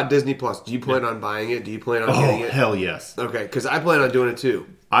about Disney Plus, do you plan on buying it? Do you plan on Oh getting it? hell yes. Okay, because I plan on doing it too.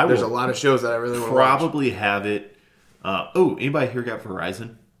 I There's will a lot of shows that I really want to watch. Probably have it. Anybody here got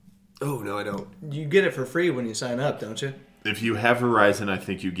Verizon? Oh no, I don't. You get it for free when you sign up, don't you? If you have Verizon, I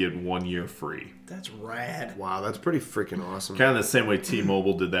think you get 1 year free. That's rad. Wow, that's pretty freaking awesome. Kind of the same way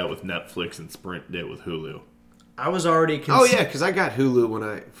T-Mobile did that with Netflix and Sprint did with Hulu. I was already. Oh yeah, because I got Hulu when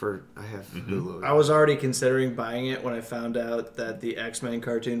I have Mm-hmm. Hulu. I was already considering buying it when I found out that the X-Men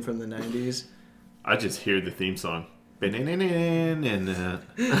cartoon from the 90s. I just hear the theme song. And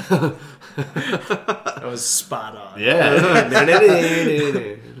That was spot on. yeah.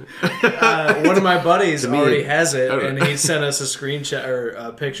 One of my buddies me, already has it, and he sent us a screenshot or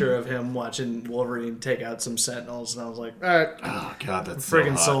a picture of him watching Wolverine take out some Sentinels, and I was like, all right, Oh god, that's so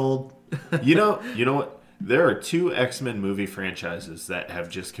friggin' hot. sold. You know what? There are 2 X-Men movie franchises that have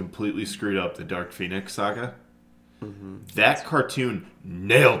just completely screwed up the Dark Phoenix saga. That cartoon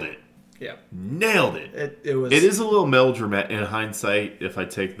nailed it. Yeah, Nailed it. it was. It is a little melodramatic in hindsight if I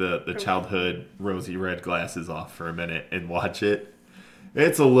take the childhood rosy red glasses off for a minute and watch it.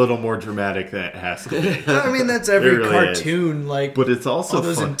 It's a little more dramatic than it has to be. I mean, that's every It really cartoon. Like, But it's also all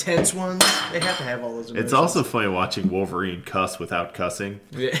those fun. intense ones. They have to have all those. It's also funny watching Wolverine cuss without cussing.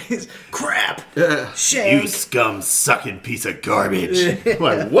 crap. You Shank. scum sucking piece of garbage.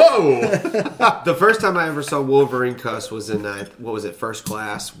 Like, whoa! The first time I ever saw Wolverine cuss was in that, what was it, First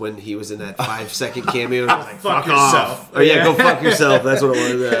Class, when he was in that 5-second cameo. Fuck yourself. Oh yeah, go fuck yourself. That's what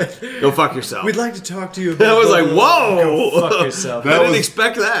it was. Go fuck yourself. We'd like to talk to you. About I was like, Go whoa! fuck yourself. I That didn't was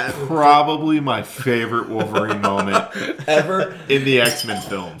expect that. probably my favorite Wolverine moment Ever. in the X-Men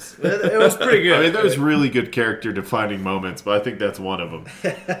films. It was pretty good. I mean, there's really good character-defining moments, but I think that's one of them.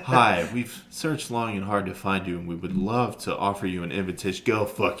 Hi, we've searched long and hard to find you, and we would love to offer you an invitation. Go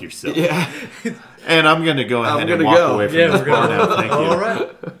fuck yourself. Yeah. And I'm going to go ahead and gonna walk go. away from Yeah, this we're bar gonna. now. Thank you. All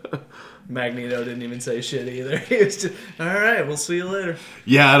right. Magneto didn't even say shit either. He was just, all right, we'll see you later.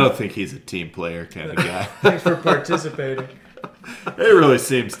 Yeah, I don't think he's a team player kind of guy. Thanks for participating. It really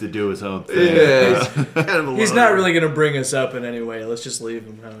seems to do his own thing. Yeah. Kind of a He's loner. not really going to bring us up in any way. Let's just leave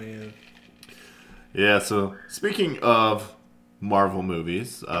him how he is. Yeah, so speaking of Marvel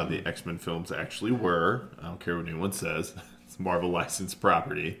movies, the X-Men films actually were, I don't care what anyone says, it's Marvel licensed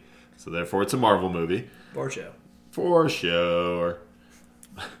property. So therefore it's a Marvel movie. For show. For sure.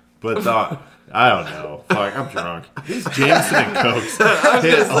 But I don't know. Fuck, I'm drunk. These Jameson and Cokes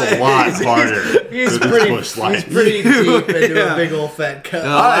hit a lot harder He's than pretty, this Busch Light. he's pretty deep into Yeah. a big old fat cup. A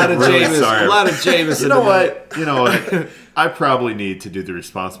lot I'm of really Jameson. sorry. A lot of Jameson. You know tonight. what? You know what? I probably need to do the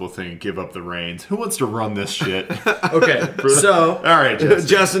responsible thing and give up the reins. Who wants to run this shit? Okay, so All right, Justin.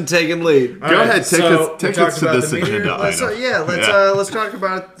 Justin taking lead. Go ahead, take us we to talked about this the meteor. agenda Let's, item. let's talk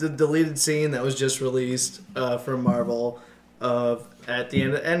about the deleted scene that was just released from Marvel at the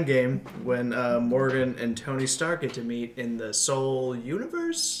end of Endgame when Morgan and Tony Stark get to meet in the Soul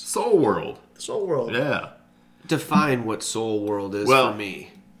Universe, Soul World. Soul World. Yeah. Define what Soul World is Well, for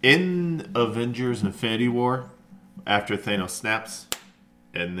me. In Avengers Infinity War, after Thanos snaps,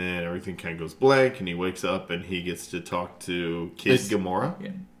 and then everything kind of goes blank, and he wakes up and he gets to talk to Kid Gamora. Yeah.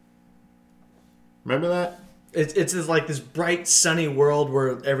 Remember that? It's like this bright, sunny world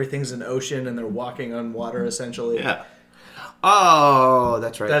where everything's an ocean and they're walking on water essentially. Yeah. Oh,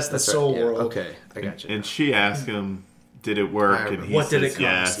 that's right. That's the Soul right. Yeah, World. Okay, I got you. And she asked him, did it work? And he What did says it cost?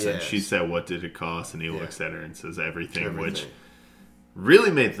 yes. And Yes. she said, what did it cost? And he looks at her and says everything, which Everything.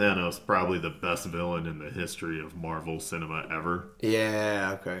 really made Thanos probably the best villain in the history of Marvel cinema ever.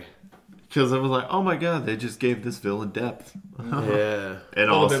 Yeah, okay. Because I was like, oh my god, they just gave this villain depth. Yeah. And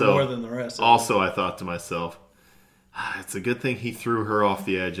A little also, bit more than the rest. also, I thought to myself, it's a good thing he threw her off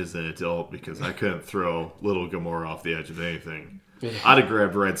the edge as an adult because I couldn't throw little Gamora off the edge of anything. I'd have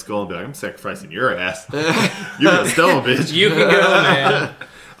grabbed Red Skull and be like, I'm sacrificing your ass. You're a stone, bitch. You can go, man.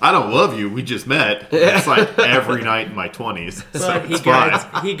 I don't love you. We just met. It's like every night in my 20s. So But it's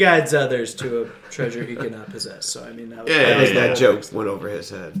fine. he guides others to a treasure he cannot possess. So I mean, that was, Yeah, I guess yeah, that joke went over his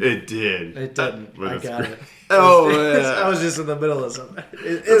head. It did. it didn't. But I it's got great. it. Oh, I yeah. was just in the middle of something.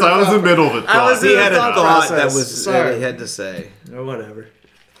 So I was in the middle of a thought. I was He in had a thought thought that process. was Sorry. that he had to say. Or whatever.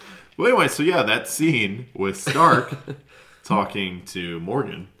 Well, anyway, so yeah, that scene with Stark talking to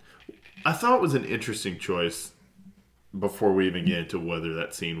Morgan, I thought was an interesting choice before we even get into whether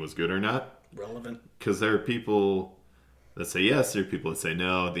that scene was good or not. Relevant. Because there are people that say yes, there are people that say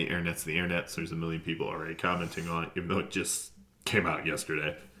no. The internet's the internet, so there's a million people already commenting on it, even though it just came out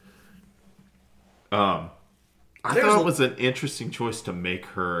yesterday. I thought it was an interesting choice to make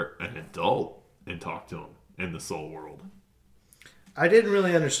her an adult and talk to him in the Soul World. I didn't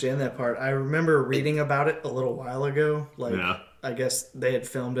really understand that part. I remember reading about it a little while ago. Like, Yeah. I guess they had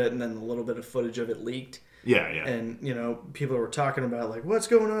filmed it, and then a little bit of footage of it leaked. Yeah, yeah. And people were talking about like, what's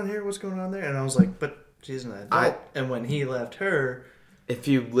going on here? What's going on there? And I was like, but she's an adult. And when he left her, If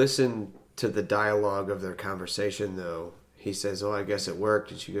you listen to the dialogue of their conversation, though, he says, "Oh, I guess it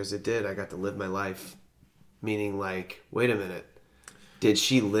worked," and she goes, "It did. I got to live my life." Meaning, like, wait a minute. Did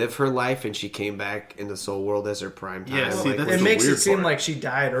she live her life and she came back in the Soul World as her prime time? Yeah, see, Like, that's it the makes it weird seem part. like she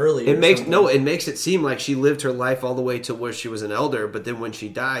died early. It makes it seem like she lived her life all the way to where she was an elder, but then when she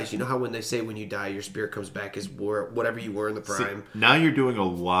dies, you know how when they say when you die your spirit comes back as whatever you were in the See, prime. now you're doing a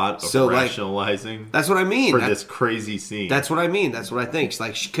lot of So, like, rationalizing That's what I mean. for That- this crazy scene. That's what I mean. That's what I think. It's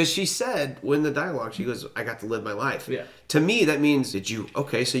like, because she said when the dialogue, she goes, "I got to live my life." Yeah. To me, that means so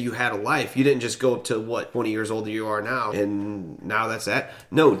you had a life. You didn't just go up to what 20 years older you are now, and now that's that.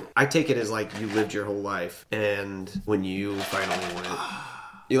 No, I take it as like you lived your whole life, and when you finally went,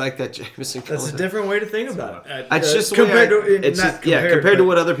 You like that, Jameson? That's a different way to think about it. It's just compared compared to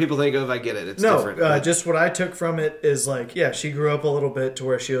what other people think of. I get it. It's different. But Just what I took from it is like, yeah, she grew up a little bit to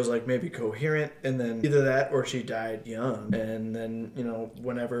where she was like maybe coherent, and then either that or she died young, and then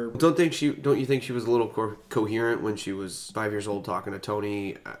whenever. Don't you think she was a little coherent when she was 5 years old talking to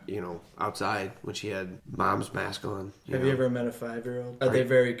Tony, outside when she had mom's mask on? Have you ever met a 5-year-old? Are they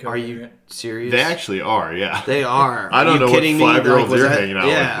very coherent? Are you serious? They actually are, yeah. They are. I don't know what kidding me? 5-year-olds was you're that- hanging out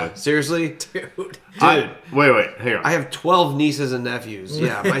with. Yeah, But seriously, Dude. wait, hang on. I have 12 nieces and nephews.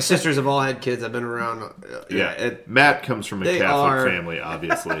 Yeah, my sisters have all had kids. I've been around. Matt comes from a they Catholic are- family,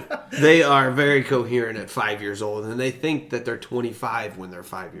 obviously. They are very coherent at 5 years old, and they think that they're 25 when they're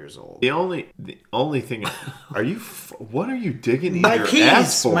 5 years old. The only thing, what are you digging in My your keys.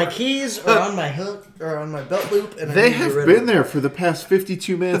 ass for? My keys are on my hook or on my belt loop, and They I need to have get rid been of there for the past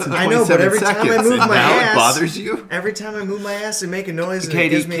 52 minutes and I 27 know, but every seconds. time I move and my now ass, it bothers you? Every time I move my ass and make a noise, it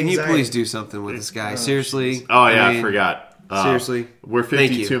Katie, gives me can you anxiety. please do something with this guy? Seriously? Oh yeah, I mean, forgot. Seriously? We're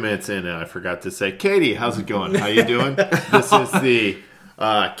Thank 52 you. minutes in, and I forgot to say, Katie, how's it going? How you doing? This is the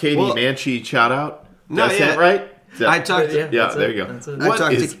Katie Manchi shout out. Not That's yet. it, right? I talked. Yeah. Yeah, That's there it. you go. That's it. What I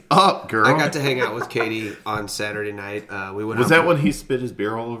talked is up, girl? I got to hang out with Katie on Saturday night. We went. Was out that for- when he spit his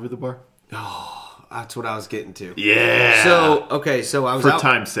beer all over the bar? That's what I was getting to. Yeah. So I was for out.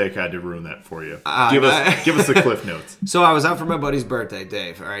 time's sake, I had to ruin that for you. Give Give us the cliff notes. So I was out for my buddy's birthday,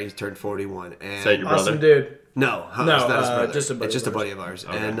 Dave. All right, he turned 41, and Is that your brother? Awesome dude. no, No, it's not his brother. just a buddy it's just a of ours.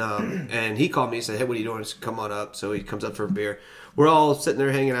 buddy of ours. And he called me and said, "Hey, what are you doing? Just come on up." So he comes up for a beer. We're all sitting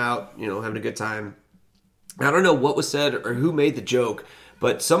there hanging out, having a good time. I don't know what was said or who made the joke,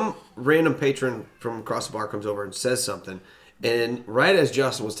 but some random patron from across the bar comes over and says something. And right as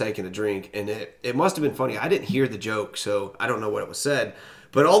Justin was taking a drink, and it must have been funny. I didn't hear the joke, so I don't know what it was said.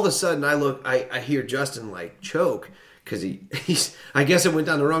 But all of a sudden, I hear Justin like choke because he's I guess it went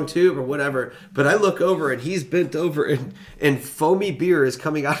down the wrong tube or whatever. But I look over and he's bent over and foamy beer is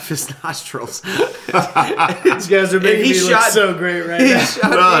coming out of his nostrils. These guys are making me look so great right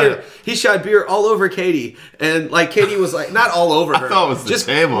now. He shot beer all over Katie, and like Katie was like not all over her. I thought it was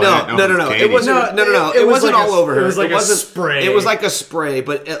the table. I No, didn't know it was no. Katie. It wasn't. No. It It was wasn't like all over her. it was like a wasn't spray. It was like a spray,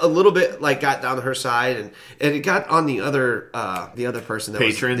 but a little bit like got down her side, and it got on the other person that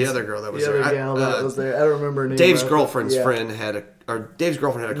Patrons? was the other girl that was The there. other gal that was there. I don't remember her name. Dave's but- girlfriend's yeah. friend had a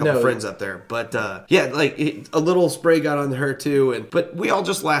couple No. friends up there, but a little spray got on her too, but we all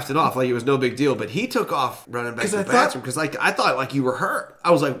just laughed it off like it was no big deal. But he took off running back to the I thought- bathroom because I thought like you were hurt. I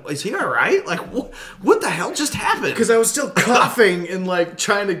was like, is he all right? Like what the hell just happened? Because I was still coughing and like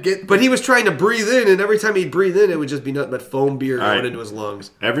trying to get. But he was trying to breathe in, and every time he'd breathe in, it would just be nothing but foam beer going right. into his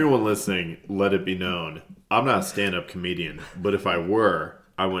lungs. Everyone listening, let it be known. I'm not a stand-up comedian, but if I were,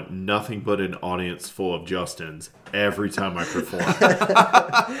 I want nothing but an audience full of Justins every time I perform.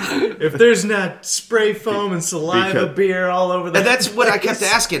 If there's not spray foam and saliva Because- beer all over the And that's what I place.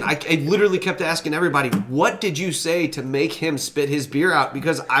 kept asking. I literally kept asking everybody, what did you say to make him spit his beer out?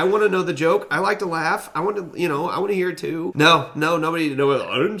 Because I want to know the joke. I like to laugh. I want to, I want to hear it too. No, nobody to know.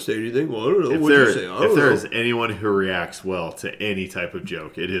 I didn't say anything. Well, I don't know. If What did there, you say? I if don't there know. is anyone who reacts well to any type of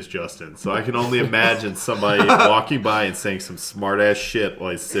joke, it is Justin. So I can only imagine somebody walking by and saying some smart-ass shit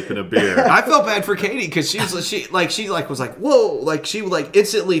while he's sipping a beer. I felt bad for Katie because she was like whoa, like she like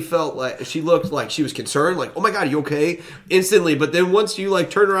instantly felt like she looked like she was concerned, like oh my god, are you okay? Instantly, but then once you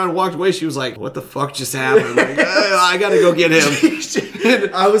like turned around and walked away, she was like, what the fuck just happened? Like, I gotta go get him.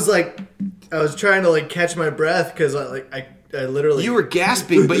 I was trying to like catch my breath because I literally You were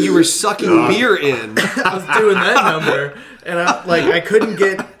gasping, but you were sucking beer in. I was doing that number and I couldn't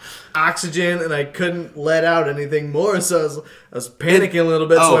get oxygen and I couldn't let out anything more, so I was panicking a little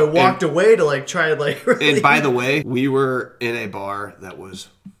bit, so I walked away to like try like really. And by the way, we were in a bar that was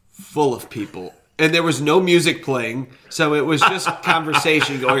full of people. And there was no music playing, so it was just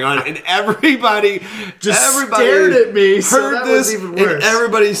conversation going on, and everybody stared at me, so heard that this, was even and worse.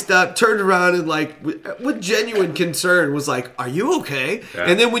 everybody stopped, turned around, and like with genuine concern was like, "Are you okay?" Yeah.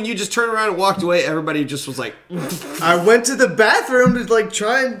 And then when you just turned around and walked away, everybody just was like, I went to the bathroom to like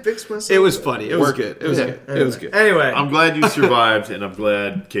try and fix myself. "It was funny. It was good. It was good. It was good." Anyway, I'm glad you survived, and I'm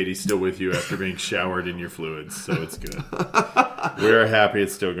glad Katie's still with you after being showered in your fluids, so it's good. We're happy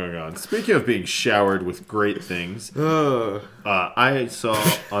it's still going on. Speaking of being showered with great things, I saw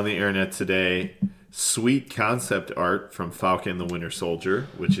on the internet today sweet concept art from Falcon the Winter Soldier,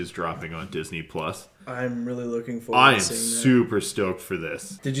 which is dropping on Disney+. I'm really looking forward I to am seeing that. super stoked for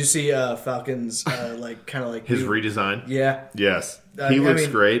this. Did you see Falcon's like kind of like His new- redesign? Yeah. Yes. I He looks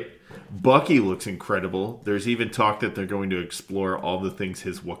mean- great. Bucky looks incredible. There's even talk that they're going to explore all the things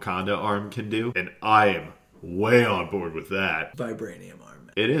his Wakanda arm can do, and I am way on board with that. Vibranium arm,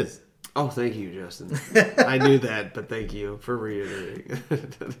 It is. Oh, thank you, Justin. I knew that, but thank you for reiterating.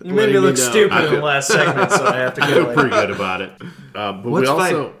 You made me look stupid in the last segment, so I have to I feel go pretty good about it. But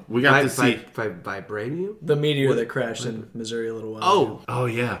we got to see. Vibranium? the meteor that crashed in Missouri a little while ago. Oh, Oh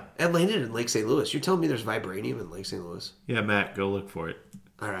yeah, it landed in Lake St. Louis. You're telling me there's vibranium in Lake St. Louis? yeah. Matt, go look for it.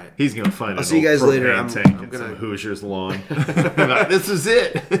 All right. He's gonna find. I'll see you guys later. I'm tank gonna- in some Hoosiers lawn. This is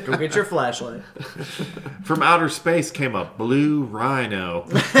it. Go get your flashlight. From outer space came a blue rhino.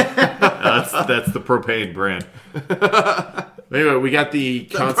 That's the propane brand. Anyway, we got the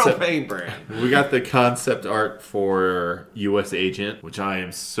concept. Propane brand. We got the concept art for U.S. Agent, which I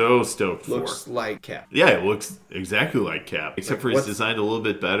am so stoked for. Looks like Cap. Yeah, it looks exactly like Cap, except for it's what's- designed a little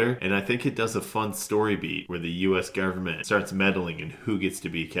bit better. And I think it does a fun story beat where the U.S. government starts meddling in who gets to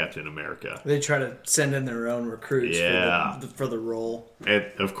be Captain America. They try to send in their own recruits Yeah. for the role. And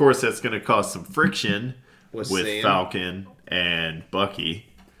of course, that's going to cause some friction with Sam. Falcon and Bucky.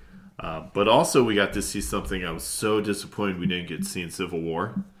 But also, we got to see something I was so disappointed we didn't get to see in Civil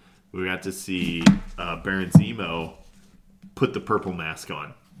War. We got to see Baron Zemo put the purple mask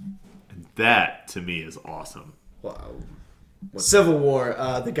on. And that, to me, is awesome. Wow. Civil War,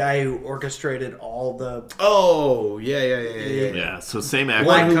 the guy who orchestrated all the Oh, yeah. Yeah, so same actor.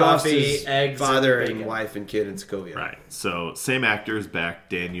 Black One who lost coffee, his eggs, father and and bacon. wife and kid in Sokovia. Right. So same actor is back.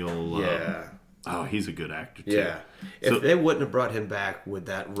 Daniel. Yeah. Oh, he's a good actor, too. Yeah. So- If they wouldn't have brought him back, would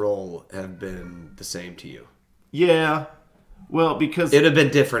that role have been the same to you? Yeah. Well, because It'd have been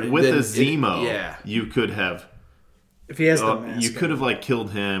different. with Then a it- Zemo, yeah. you could have... if he has the mask. you could have like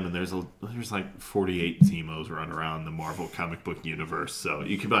killed him, and there's like 48 Zemos running around the Marvel comic book universe. So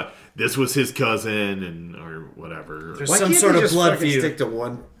you could be like, this was his cousin, and or whatever. There's Why some can't sort they of just blood fucking feud. stick to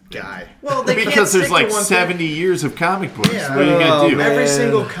one guy? Well, they can't Because there's stick to like one 70 years of comic books. Yeah. What are you gonna do? man. Every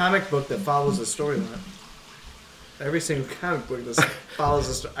single comic book that follows a storyline. Every single comic book that follows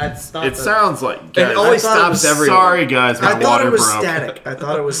a story. I thought It that- sounds like It guys, always I thought it stops was- everyone. sorry guys, my I thought water it was broke. static. I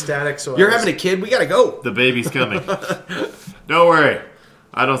thought it was static. So You're having a kid? We gotta go. The baby's coming. Don't worry,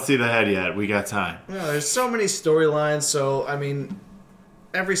 I don't see the head yet. We got time. No, there's so many storylines. So I mean,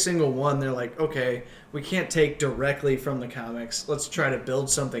 every single one, they're like, okay, we can't take directly from the comics. Let's try to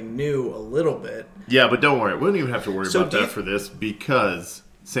build something new a little bit. Yeah, but don't worry. We don't even have to worry So about do that you- for this because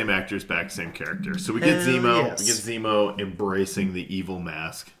same actor's back, same character. So we get Hell Zemo. yes. We get Zemo embracing the evil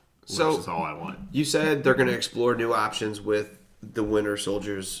mask, which So- is all I want. You said they're gonna explore new options with the Winter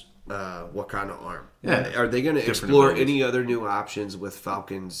Soldier's Wakanda arm. Yeah. Are they gonna Different explore abilities. any other new options with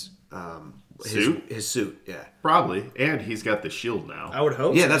Falcon's Suit? His suit, yeah. Probably, and he's got the shield now. I would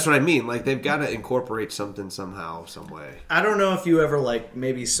hope. Yeah, so. that's what I mean. Like they've got to incorporate something somehow, some way. I don't know if you ever like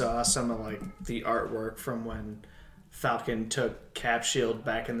maybe saw some of like the artwork from when Falcon took Cap Shield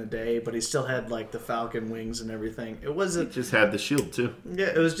back in the day, but he still had like the Falcon wings and everything. It wasn't. Just had the shield too. Yeah,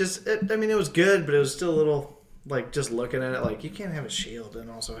 it was just. I mean, it was good, but it was still a little like just looking at it like you can't have a shield and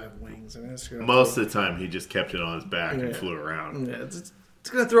also have wings. I mean, it's gonna Most of the time, he just kept it on his back and Yeah. flew around. yeah, it's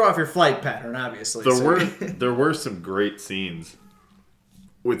gonna throw off your flight pattern, obviously. There so- were there were some great scenes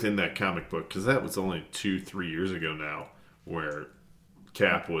within that comic book because that was only 2-3 years ago now, where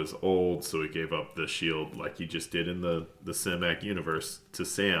Cap was old, so he gave up the shield like he just did in the cinematic universe to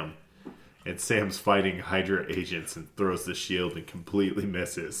Sam, and Sam's fighting Hydra agents and throws the shield and completely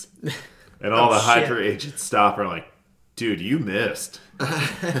misses, and all Oh, the shit. Hydra agents stop and are like, "Dude, you missed."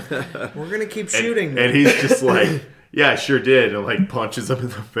 We're gonna keep And- shooting. And he's just like, yeah, I sure did. And like punches him in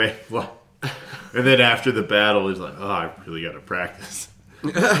the face. Like, and then after the battle, he's like, oh, I really got to practice.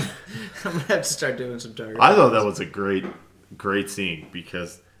 I'm gonna have to start doing some target. I thought that was a great scene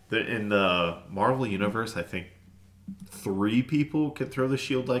because in the Marvel Universe, I think 3 people can throw the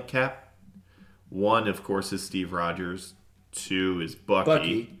shield like Cap. 1, of course, is Steve Rogers. 2 is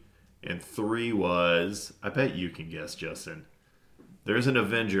Bucky. And 3 was, I bet you can guess, Justin. There's an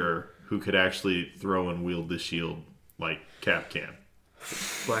Avenger who could actually throw and wield the shield like Cap can.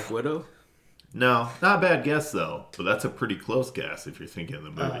 Black Widow. No, not a bad guess though, but that's a pretty close guess if you're thinking of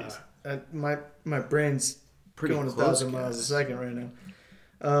the movies. My brain's Pretty going close 1,000 miles a guess. second right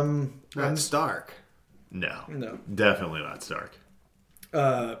now. Not Stark. No, No. definitely not Stark.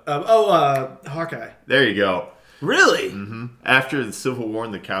 Hawkeye. There you go. Really? After the Civil War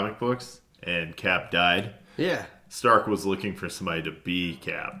in the comic books and Cap died, Yeah. Stark was looking for somebody to be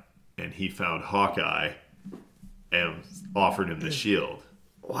Cap, and he found Hawkeye and offered him the shield.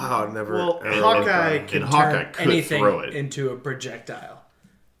 Wow. Never. Well, And- Hawkeye and can Hawkeye turn could anything throw it. into a projectile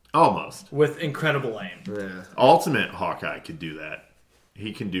Almost. with incredible aim. Yeah. Ultimate Hawkeye could do that.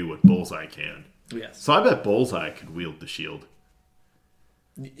 He can do what Bullseye can. Yes. So I bet Bullseye could wield the shield.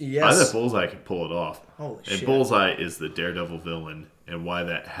 I Yes. bet Bullseye could pull it off. Holy and shit. Bullseye is the Daredevil villain and why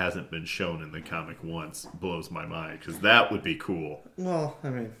that hasn't been shown in the comic once blows my mind, because that would be cool. Well, I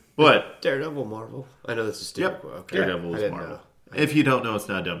mean, But Daredevil, Marvel. I know this is stupid. yep, Okay. Daredevil I is didn't Marvel. know. If you don't know, it's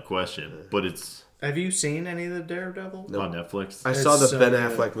not a dumb question, but it's have you seen any of the Daredevil? on Netflix. I It's saw the so Ben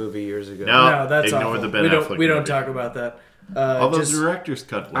good. Affleck movie years ago. No. No, that's ignore awful. the Ben we don't, Affleck We don't movie. talk about that. Although Just, the director's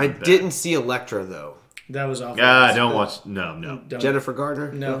cut I wasn't bad. didn't see Elektra though. that was awful. Ah, don't watch. No. Don't. Jennifer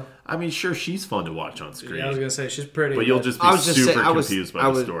Gardner. No. I mean, sure, she's fun to watch on screen, Yeah, I was gonna say she's pretty. but you'll just be I was just super saying, confused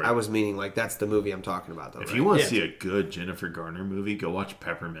by the story. I was meaning like that's the movie I'm talking about though. if right? you want to Yeah. see a good Jennifer Garner movie, go watch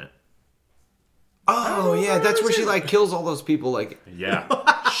Peppermint. Oh yeah, that's where she like kills all those people. Like Yeah,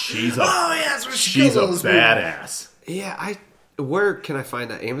 she's a Oh yeah, that's where she she's a kills those people. badass. yeah, where can I find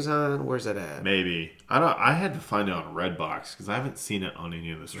that? Amazon? Where's that at? Maybe I don't. I had to find it on Redbox because I haven't seen it on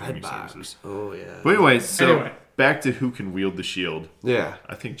any of the streaming Redbox. services. Oh yeah. But anyway, so Anyway. back to who can wield the shield. Yeah,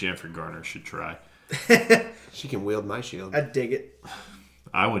 I think Jennifer Garner should try. she can wield my shield. I dig it.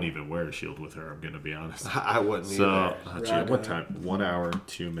 I wouldn't even wear a shield with her. I'm going to be honest. I wouldn't So, either. gee, what time? 1 hour,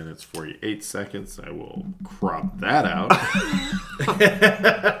 2 minutes, 48 seconds. I will crop that out.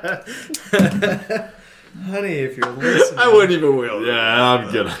 Honey, if you're listening. I wouldn't even wield. Yeah,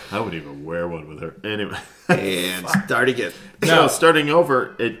 I'm gonna. I wouldn't even wear one with her. Anyway, And start again. no. Starting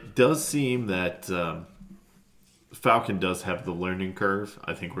over, it does seem that Falcon does have the learning curve.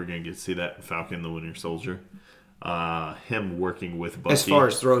 I think we're gonna get to see that in Falcon: The Winter Soldier. Him working with Bucky. As far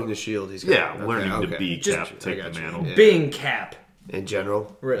as throwing the shield, he's yeah, okay, learning okay. to be Just- Cap, take I got the you. mantle. Yeah. Being Cap, in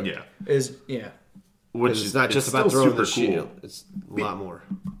general. really, Yeah. is yeah. Which It's is not just still about throwing the super cool. shield. It's a lot more.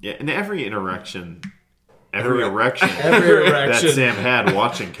 Yeah, and every erection that erection. Sam had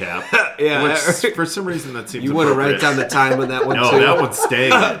watching Cap. Yeah. Which, for some reason, that seems You want to write appropriate. down the time on that one No, too? that one's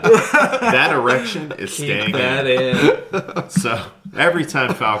staying in. That erection is staying That in. in. So, every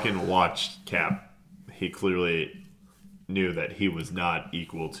time Falcon watched Cap, he clearly knew that he was not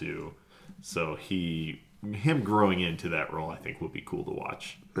equal to. So, him growing into that role, I think, would be cool to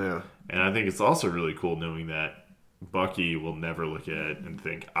watch. Yeah. And I think it's also really cool knowing that Bucky will never look at it and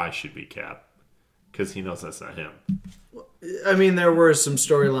think, I should be Cap. Because he knows that's not him. I mean, there were some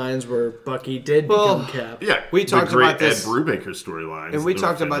storylines where Bucky did become Cap. Yeah, We talked the great about this- Ed Brubaker storylines. And we they were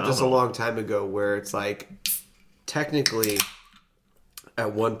talked about this a phenomenal. long time ago where it's like, technically,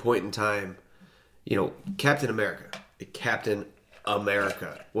 at one point in time, you know, Captain America.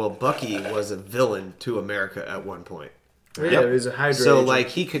 Well, Bucky was a villain to America at one point. Yeah, Yep. he was a Hydra. So, agent. like,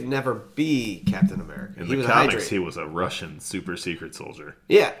 he could never be Captain America. In he the was a comics, Hydra. he was a Russian super secret soldier.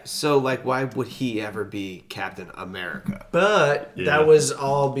 Yeah, so, like, why would he ever be Captain America? but Yeah. that was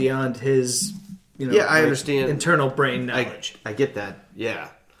all beyond his, Yeah, I understand. internal brain knowledge. I get that, yeah.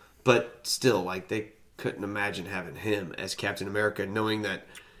 But still, like, they couldn't imagine having him as Captain America, knowing that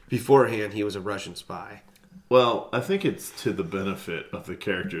beforehand he was a Russian spy. Well, I think it's to the benefit of the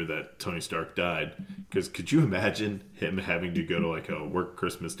character that Tony Stark died. Because could you imagine him having to go to like a work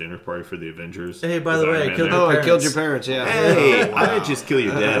Christmas dinner party for the Avengers? Hey, by with the way, Iron I Man killed there? Oh, I parents. killed your parents, yeah. Hey, I didn't just kill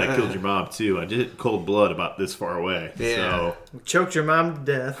your dad. I killed your mom too. I did it cold blood about this far away. Yeah. So Choked your mom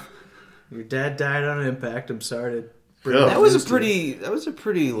to death. Your dad died on impact. I'm sorry to bring Yeah. That was news a to you.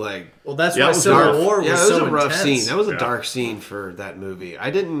 pretty like Well, that's Yeah, why it was Civil rough. War was yeah, it was so a rough intense. scene. That was a Yeah. dark scene for that movie. I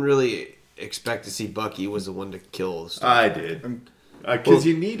didn't really expect to see Bucky was the one to kill. I did. Because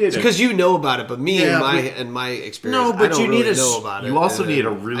you needed Because you know about it, but me Yeah, and my experience, No, but I don't you need really a s- know about it. You also And need a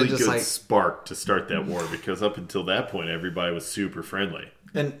I really just, good like, spark to start that war because up until that point, everybody was super friendly.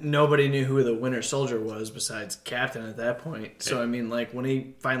 And nobody knew who the Winter Soldier was besides Captain at that point. So, I mean, like, when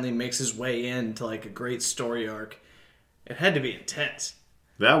he finally makes his way into, like, a great story arc, it had to be intense.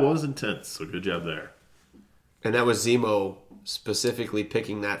 That was intense, so good job there. And that was Zemo specifically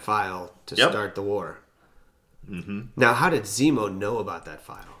picking that file to Yep. start the war. Mm-hmm. Now, how did Zemo know about that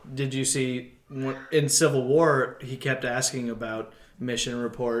file? Did you see, in Civil War, he kept asking about Mission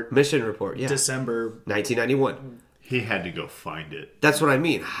Report, Mission report, yeah, December. 1991. He had to go find it. That's what I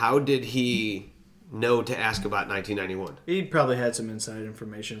mean. How did he know to ask about 1991? He probably had some inside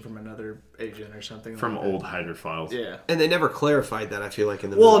information from another agent or something. From like old Hydra files. that. Yeah. And they never clarified that. I feel like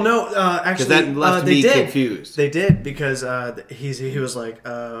in the Well, movie. no, actually, that left they me did. confused. They did because he was like,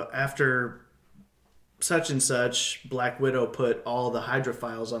 after such and such, Black Widow put all the Hydra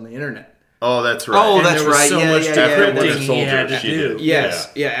files on the internet. Oh, that's right. Oh, And that's there was right. so Yeah, much yeah, After yeah, different Winter thing he Soldier, had to she do. did.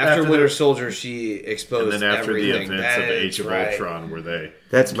 Yes, yeah. After After Winter the- Soldier, she exposed And then after everything. the events of That's Age of right. Ultron, where they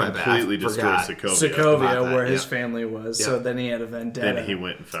That's my bad. completely destroyed Forgot. Sokovia. Sokovia, About that, where his yeah. family was. Yeah. So then he had a vendetta. Then he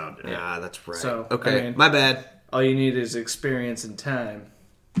went and found it. Yeah, that's right. So, okay, I mean- my bad. All you need is experience and time.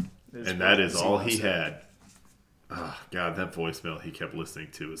 And that is all he said. had. Oh, God, that voicemail he kept listening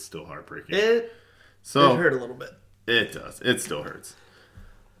to is still heartbreaking. It So, hurt a little bit. It does. It still hurts.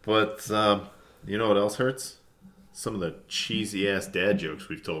 But you know what else hurts? Some of the cheesy-ass dad jokes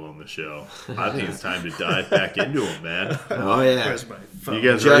we've told on the show. I think it's time to dive back into them, man. Oh, yeah. Where's my phone? You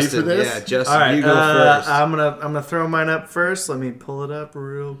guys ready for Justin, this? yeah, Justin, All right, you go first. I'm gonna throw mine up first. Let me pull it up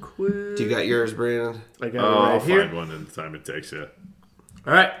real quick. Do you got yours, Brandon? I got Oh, it right I'll here. find one in the time it takes you.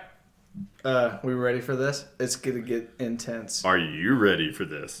 All right. We ready for this? It's gonna get intense. Are you ready for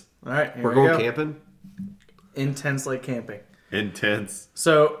this? All right, here We're we going go. camping? Intense like camping. Intense.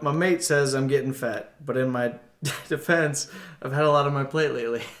 So my mate says I'm getting fat, but in my defense, I've had a lot on my plate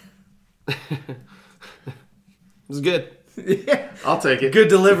lately. It was good. Yeah. I'll take it. Good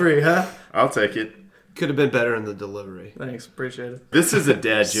delivery, huh? I'll take it. Could have been better in the delivery. Thanks, appreciate it. This is a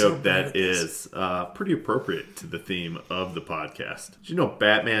dad So joke bad that at this. is pretty appropriate to the theme of the podcast. Did you know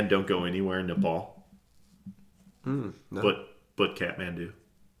Batman don't go anywhere in Nepal? No. But Catman do.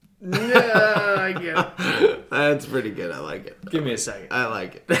 Yeah, I get it. That's pretty good. I like it. Give me a second. I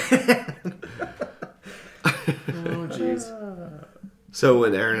like it. Oh, jeez. So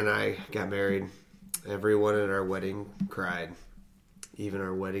when Aaron and I got married, everyone at our wedding cried. Even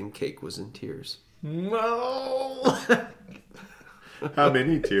our wedding cake was in tears. No. How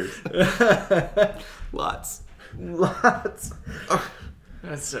many tears? Lots. Lots.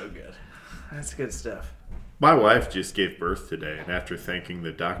 That's so good. That's good stuff. My wife just gave birth today, and after thanking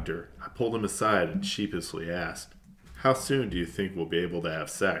the doctor, I pulled him aside and sheepishly asked, "How soon do you think we'll be able to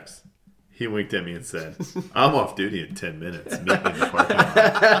have sex?" He winked at me and said, "I'm off duty in 10 minutes. Meet me in the parking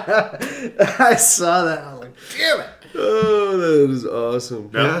lot." I saw that. I was like, damn it. Oh, that is awesome.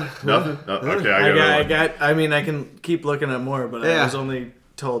 No, Yeah. nothing? No, okay, I got one. I mean, I can keep looking at more, but I Yeah. was only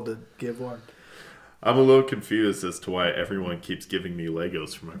told to give one. I'm a little confused as to why everyone keeps giving me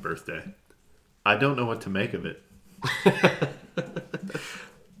Legos for my birthday. I don't know what to make of it.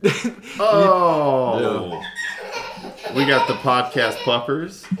 Oh! We got the podcast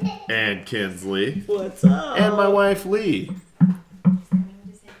puppers and Kinsley What's up? and my wife Lee.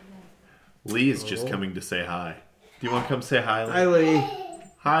 Lee is just coming to say hi. Do you want to come say hi, Lee? Hi, Lee.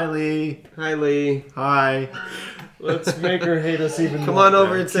 Hi, Lee. Hi, Lee. Hi. Let's make her hate us even Come more. on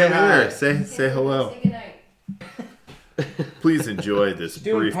over and say Come hi. here. Say hello. Please enjoy this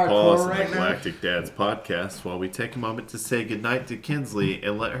doing brief parkour pause in right the now? Galactic Dads podcast while we take a moment to say goodnight to Kinsley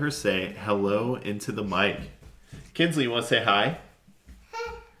and let her say hello into the mic. Kinsley, you want to say hi?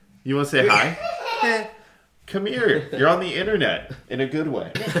 You want to say hi? Come here. You're on the internet in a good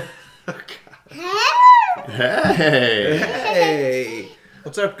way. Hey. Hey.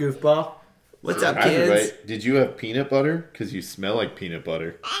 What's up, goofball? What's up, Hi, kids? everybody. Did you have peanut butter? Because you smell like peanut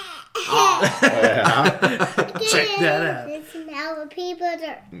butter. Check that out. The smell of peanut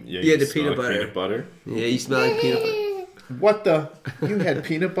butter. Yeah, Yeah, the smell peanut like butter. Peanut butter. Yeah, you smell like peanut butter. What the? You had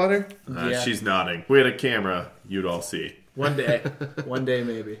peanut butter? Yeah. She's nodding. We had a camera. You'd all see. One day. One day,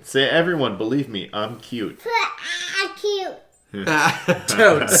 maybe. Say, everyone, believe me, I'm cute. Cute.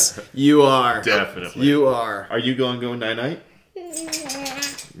 Totes. You are. Definitely. You are. Are you going to go night-night?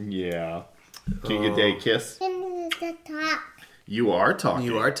 Yeah. Can you get a kiss? And the top. You are talking.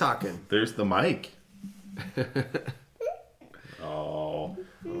 You are talking. There's the mic. Oh.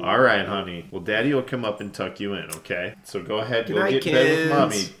 All right, honey. Well, Daddy will come up and tuck you in, okay? So go ahead. Good Go night, get in bed with kids.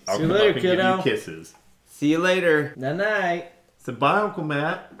 Mommy. I'll See you come later, up and give kiddo. you kisses. See you later. Night-night. Say bye, Uncle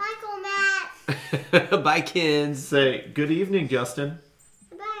Matt. Michael Matt. Bye, kids. Say good evening, Justin.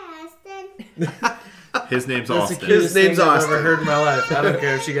 Bye, Austin. His name's That's the Austin. cutest His name's thing I've Austin. ever heard in my life. I don't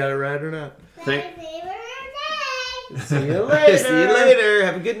care if she got it right or not. Thank- My favorite day. See you later. See you later.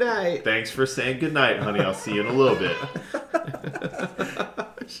 Have a good night. Thanks for saying goodnight, honey. I'll see you in a little bit.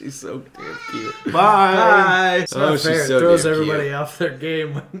 She's so damn cute. Bye. It's not fair. It throws everybody off their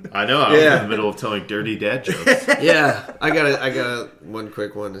game. I know. I was Yeah. in the middle of telling dirty dad jokes. Yeah, I got a one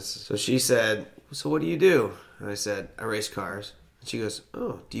quick one. So she said, "So what do you do?" And I said, "I race cars." And she goes,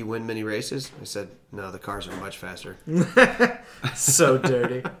 "Oh, do you win many races?" I said, "No, the cars are much faster." So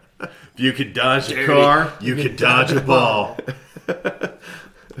dirty. If you could dodge a car, you could dodge a ball.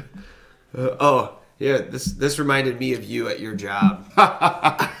 Oh, yeah. This reminded me of you at your job.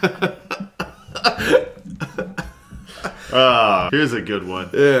 Here's a good one.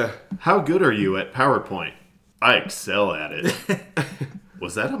 Yeah. How good are you at PowerPoint? I excel at it.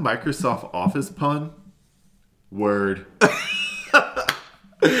 Was that a Microsoft Office pun? Word.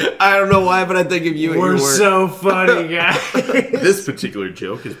 I don't know why, but I think of you at your We're work. so funny, guys. This particular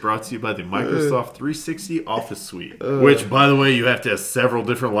joke is brought to you by the Microsoft 360 Office Suite, which, by the way, you have to have several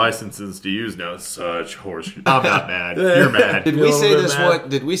different licenses to use now. Such horse. I'm not mad. You're mad. Did Feel we a say little this bit mad. one?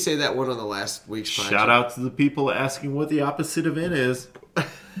 Did we say that one on the last week's podcast? Shout out to the people asking what the opposite of in is.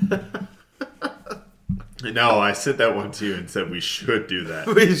 No, I sent that one to you and said we should do that.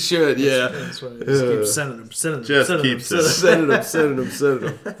 We should, yeah. That's why I just keep sending them. Just keep Sending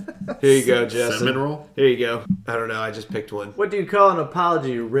them. Here you go, Justin. Cinnamon roll? Here you go. I don't know. I just picked one. What do you call an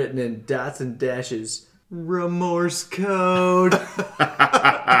apology written in dots and dashes? Remorse code.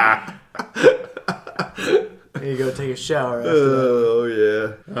 There you go. Take a shower after that. Oh,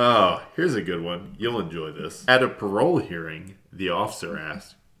 yeah. Oh, here's a good one. You'll enjoy this. At a parole hearing, the officer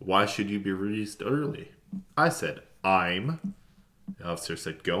asked, "Why should you be released early?" I said, "I'm." The officer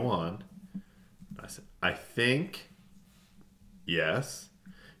said, "Go on." I said, "I think." "Yes."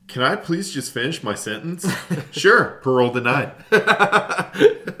 "Can I please just finish my sentence?" "Sure." Parole denied.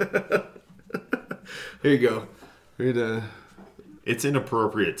 Here you go. Here you It's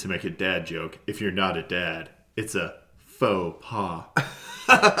inappropriate to make a dad joke if you're not a dad. It's a faux pas.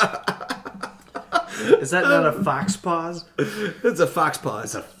 Is that not a fox paws? It's a fox paw.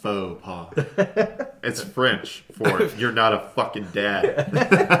 It's a faux pas. It's French for you're not a fucking dad.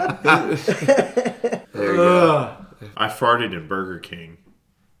 There you go. I farted in Burger King.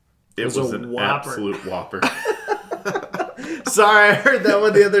 It was a an Whopper. absolute whopper. Sorry, I heard that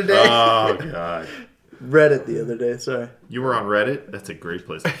one the other day. Oh, God. Read it the other day. Sorry. You were on Reddit? That's a great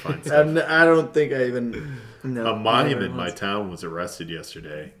place to find stuff. I don't think I even know. A mime in my town was arrested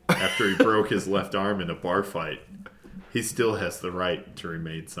yesterday after he broke his left arm in a bar fight. He still has the right to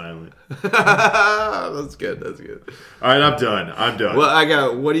remain silent. That's good. That's good. All right, I'm done. Well, I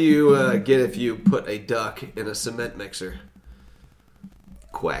got. What do you get if you put a duck in a cement mixer?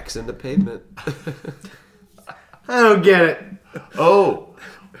 Quacks in the pavement. I don't get it. Oh,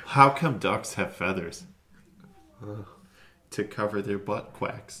 how come ducks have feathers? To cover their butt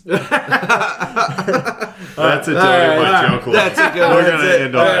quacks. That's a my joke. That's a good We're one. going to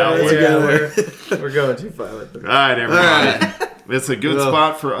end on that one. We're going too far with it. All right, everybody. It's a good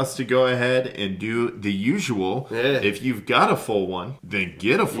spot for us to go ahead and do the usual. Yeah. If you've got a full one, then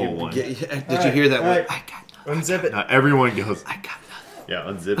get a full one. Did you hear that one? right. I got Unzip it. Now everyone goes, I got nothing. yeah,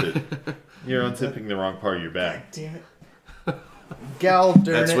 unzip it. You're unzipping the wrong part of your back. Damn it. Gal darn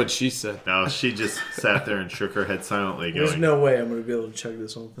That's it. what she said. No, she just sat there and shook her head silently going, There's no way I'm going to be able to chug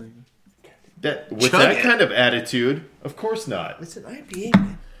this whole thing. with Chug that it. kind of attitude, of course not. It's an IPA,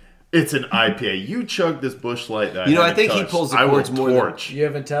 man. It's an IPA. You chug this Busch Light that You know, I haven't think he touched. pulls the I will cords more than- torch. You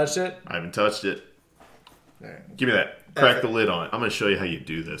haven't touched it? I haven't touched it. All right. Give me that. Crack the lid on it. I'm going to show you how you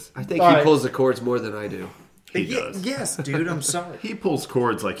do this. I think All he right. pulls the cords more than I do. He does. Yes, dude. I'm sorry. He pulls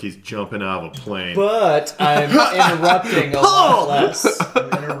cords like he's jumping out of a plane. But I'm interrupting a lot less.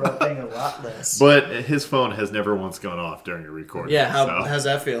 But his phone has never once gone off during a recording. Yeah, so. how's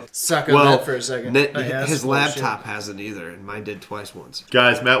that feel? Suck on Well, that for a second. his laptop hasn't either, and mine did twice once.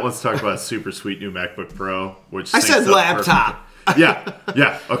 Guys, Matt wants to talk about a super sweet new MacBook Pro, which I syncs said up laptop. perfectly.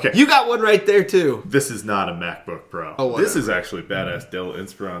 Yeah, okay. You got one right there, too. This is not a MacBook Pro. Oh, whatever. This is actually badass Dell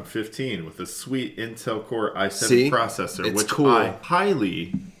Inspiron 15 with a sweet Intel Core i7 See? processor, It's which cool. I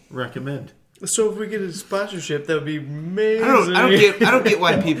highly recommend. So if we get a sponsorship, that would be amazing. I don't get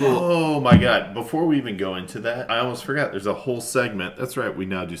why people. Oh my god, before we even go into that, I almost forgot there's a whole segment. That's right, we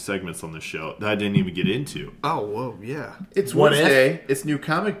now do segments on the show that I didn't even get into. Oh, whoa, yeah. It's What Wednesday. It's New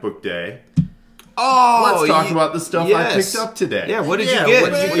Comic Book Day. Oh, Let's talk about the stuff I picked up today. Yeah, what did Yeah, you get?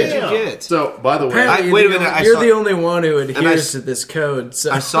 what did you get? So, by the way, Apparently, wait a you're minute, I You're saw- the only one who adheres s- to this code.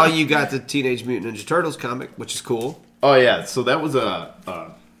 So. I saw you got the Teenage Mutant Ninja Turtles comic, which is cool. oh yeah, so that was a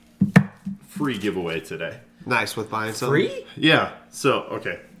free giveaway today. Nice with buying something. Free? Yeah, so,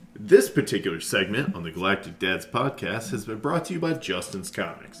 okay. This particular segment on the Galactic Dads podcast has been brought to you by Justin's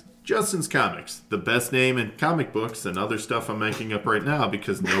Comics. Justin's Comics, the best name in comic books and other stuff I'm making up right now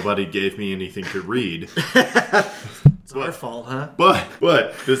because nobody gave me anything to read. It's our fault, huh?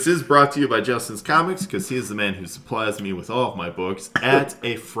 But this is brought to you by Justin's Comics because he is the man who supplies me with all of my books at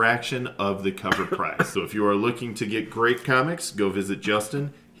a fraction of the cover price. So if you are looking to get great comics, go visit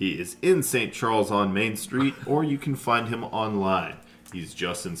Justin. He is in St. Charles on Main Street, or you can find him online. He's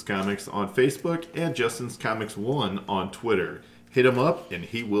Justin's Comics on Facebook and Justin's Comics 1 on Twitter. Hit him up and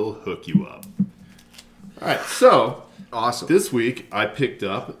he will hook you up. All right, so Awesome. this week I picked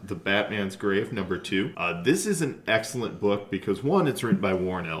up The Batman's Grave #2. This is an excellent book because one, it's written by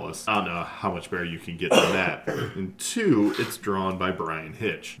Warren Ellis. I don't know how much better you can get than that. And two, it's drawn by Brian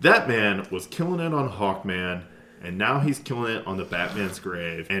Hitch. That man was killing it on Hawkman. And now he's killing it on The Batman's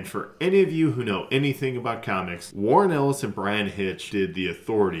Grave. And for any of you who know anything about comics, Warren Ellis and Brian Hitch did The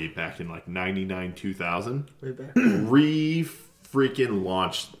Authority back in like 99, 2000. Way back. Re-freaking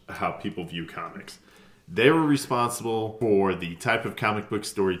launched how people view comics. They were responsible for the type of comic book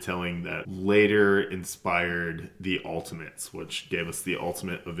storytelling that later inspired the Ultimates, which gave us the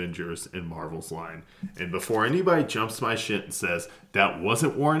Ultimate Avengers in Marvel's line. And before anybody jumps my shit and says, that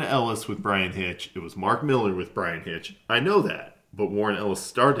wasn't Warren Ellis with Brian Hitch, it was Mark Miller with Brian Hitch, I know that. But Warren Ellis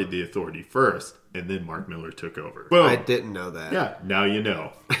started the Authority first, and then Mark Miller took over. Boom. I didn't know that. Yeah, now you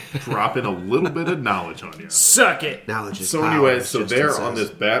know. Dropping a little bit of knowledge on you. Suck it. Knowledge is So power, anyways, as so Justin they're says. on this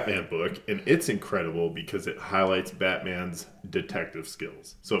Batman book, and it's incredible because it highlights Batman's detective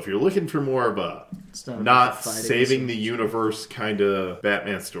skills. So if you're looking for more of a not not about fighting saving the universe kind of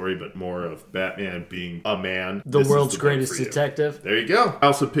Batman story, but more of Batman being a man, The this is world's book greatest for you. detective. There you go. I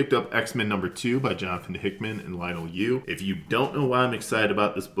also picked up X-Men #2 by Jonathan Hickman and Lionel Yu. If you don't know why I'm excited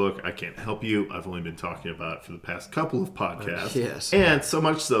about this book, I can't help you. I've only been talking about it for the past couple of podcasts. Yes. And so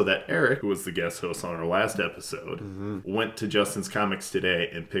much so that Eric, who was the guest host on our last episode, went to Justin's Comics today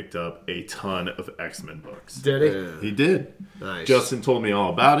and picked up a ton of X-Men books. Did he? He did. Nice. Justin told me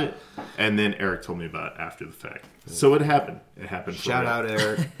all about it, and then Eric told me about it after the fact. So it happened. It happened for Shout real. out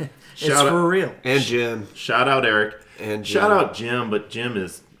Eric It's Shout for out, real. and Jim. shout out Eric. And Jim. shout out Jim, but Jim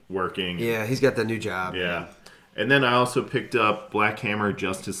is working. Yeah, he's got the new job. Yeah. And then I also picked up Black Hammer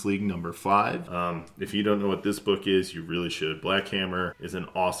Justice League #5. If you don't know what this book is, you really should. Black Hammer is an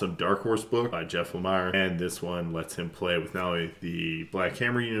awesome Dark Horse book by Jeff Lemire, and this one lets him play with not only the Black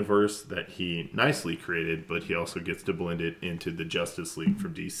Hammer universe that he nicely created, but he also gets to blend it into the Justice League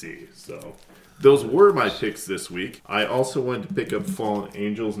from DC. So those were my picks this week. I also wanted to pick up Fallen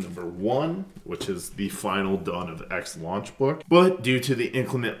Angels #1, which is the final Dawn of X launch book. But due to the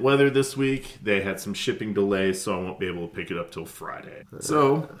inclement weather this week, they had some shipping delays, so I won't be able to pick it up till Friday.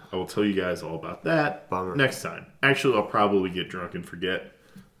 So I will tell you guys all about that Bummer. next time. Actually, I'll probably get drunk and forget,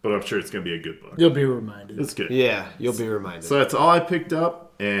 but I'm sure it's going to be a good book. You'll be reminded. It's good. Yeah, you'll be reminded. So that's all I picked up.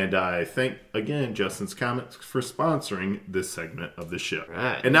 And I thank, again, Justin's Comics for sponsoring this segment of the show.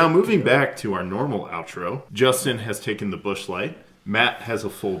 Right. And now moving back to our normal outro, Justin has taken the Busch Light, Matt has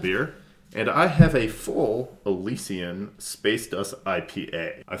a full beer, and I have a full Elysian Space Dust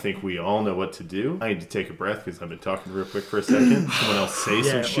IPA. I think we all know what to do. I need to take a breath because I've been talking real quick for a second. Someone else say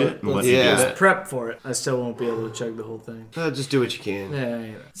some shit and let me yeah. do that. Prep for it. I still won't be able to chug the whole thing. Just do what you can.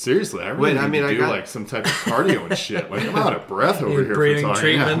 Yeah. Seriously, I really need to do like some type of cardio and shit. Like I'm out of breath over here Breathing for talking.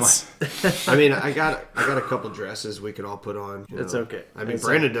 treatments. I mean, I got a couple dresses we can all put on. you It's know. okay. I mean, It's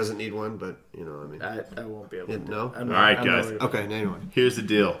Brandon doesn't need one, but you know, I mean, I won't be able to. no. I'm All right, I'm guys. worried. Okay, anyway. Here's the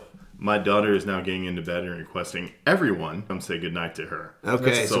deal. My daughter is now getting into bed and requesting everyone come say goodnight to her.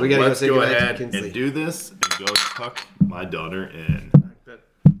 Okay, So so we gotta go let's say go goodnight to ahead Kinsley. and do this and go tuck my daughter in.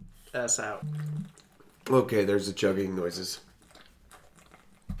 Ass out. Okay, there's the chugging noises.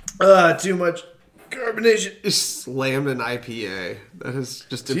 Too much carbonation. Just slammed an IPA. That is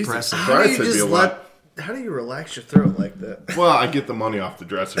just impressive. Christ, that'd be a lot. How do you relax your throat like that? Well, I get the money off the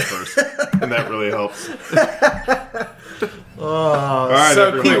dresser first, and that really helps. All right, so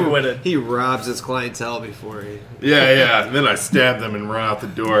everyone. quick-witted. He robs his clientele before he. Yeah. And then I stab them and run out the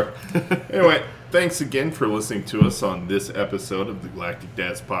door. Anyway, thanks again for listening to us on this episode of the Galactic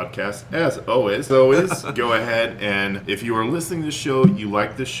Dads Podcast. As always, go ahead and if you are listening to the show, you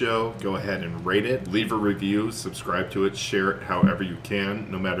like the show, go ahead and rate it, leave a review, subscribe to it, share it however you can.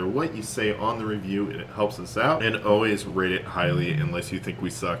 No matter what you say on the review, it helps us out. And always rate it highly unless you think we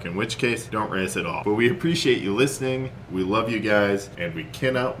suck, in which case, don't rate us at all. But we appreciate you listening. We love you guys, and we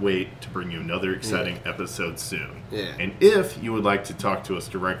cannot wait to bring you another exciting episode soon. Yeah. And if you would like to talk to us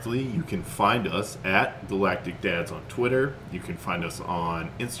directly, you can find us at Galactic Dads on Twitter. You can find us on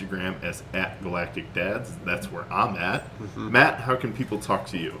Instagram as @Galactic Dads. That's where I'm at. Matt, how can people talk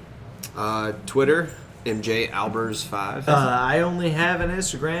to you? Twitter, MJ Albers5. I only have an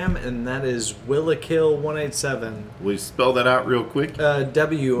Instagram, and that is Willakill187. Will you spell that out real quick?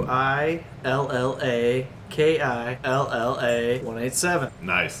 WILLAKILLA187.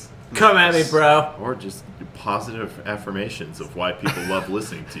 Nice. Come at me, bro. Or just positive affirmations of why people love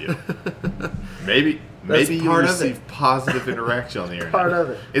listening to you. Maybe you'll part of receive positive interaction on the internet. Part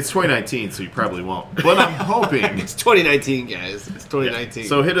of it. It's 2019, so you probably won't. But I'm hoping. It's 2019, guys. It's 2019.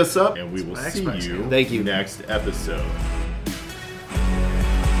 So hit us up, and we will see Xbox you Thank you. next episode.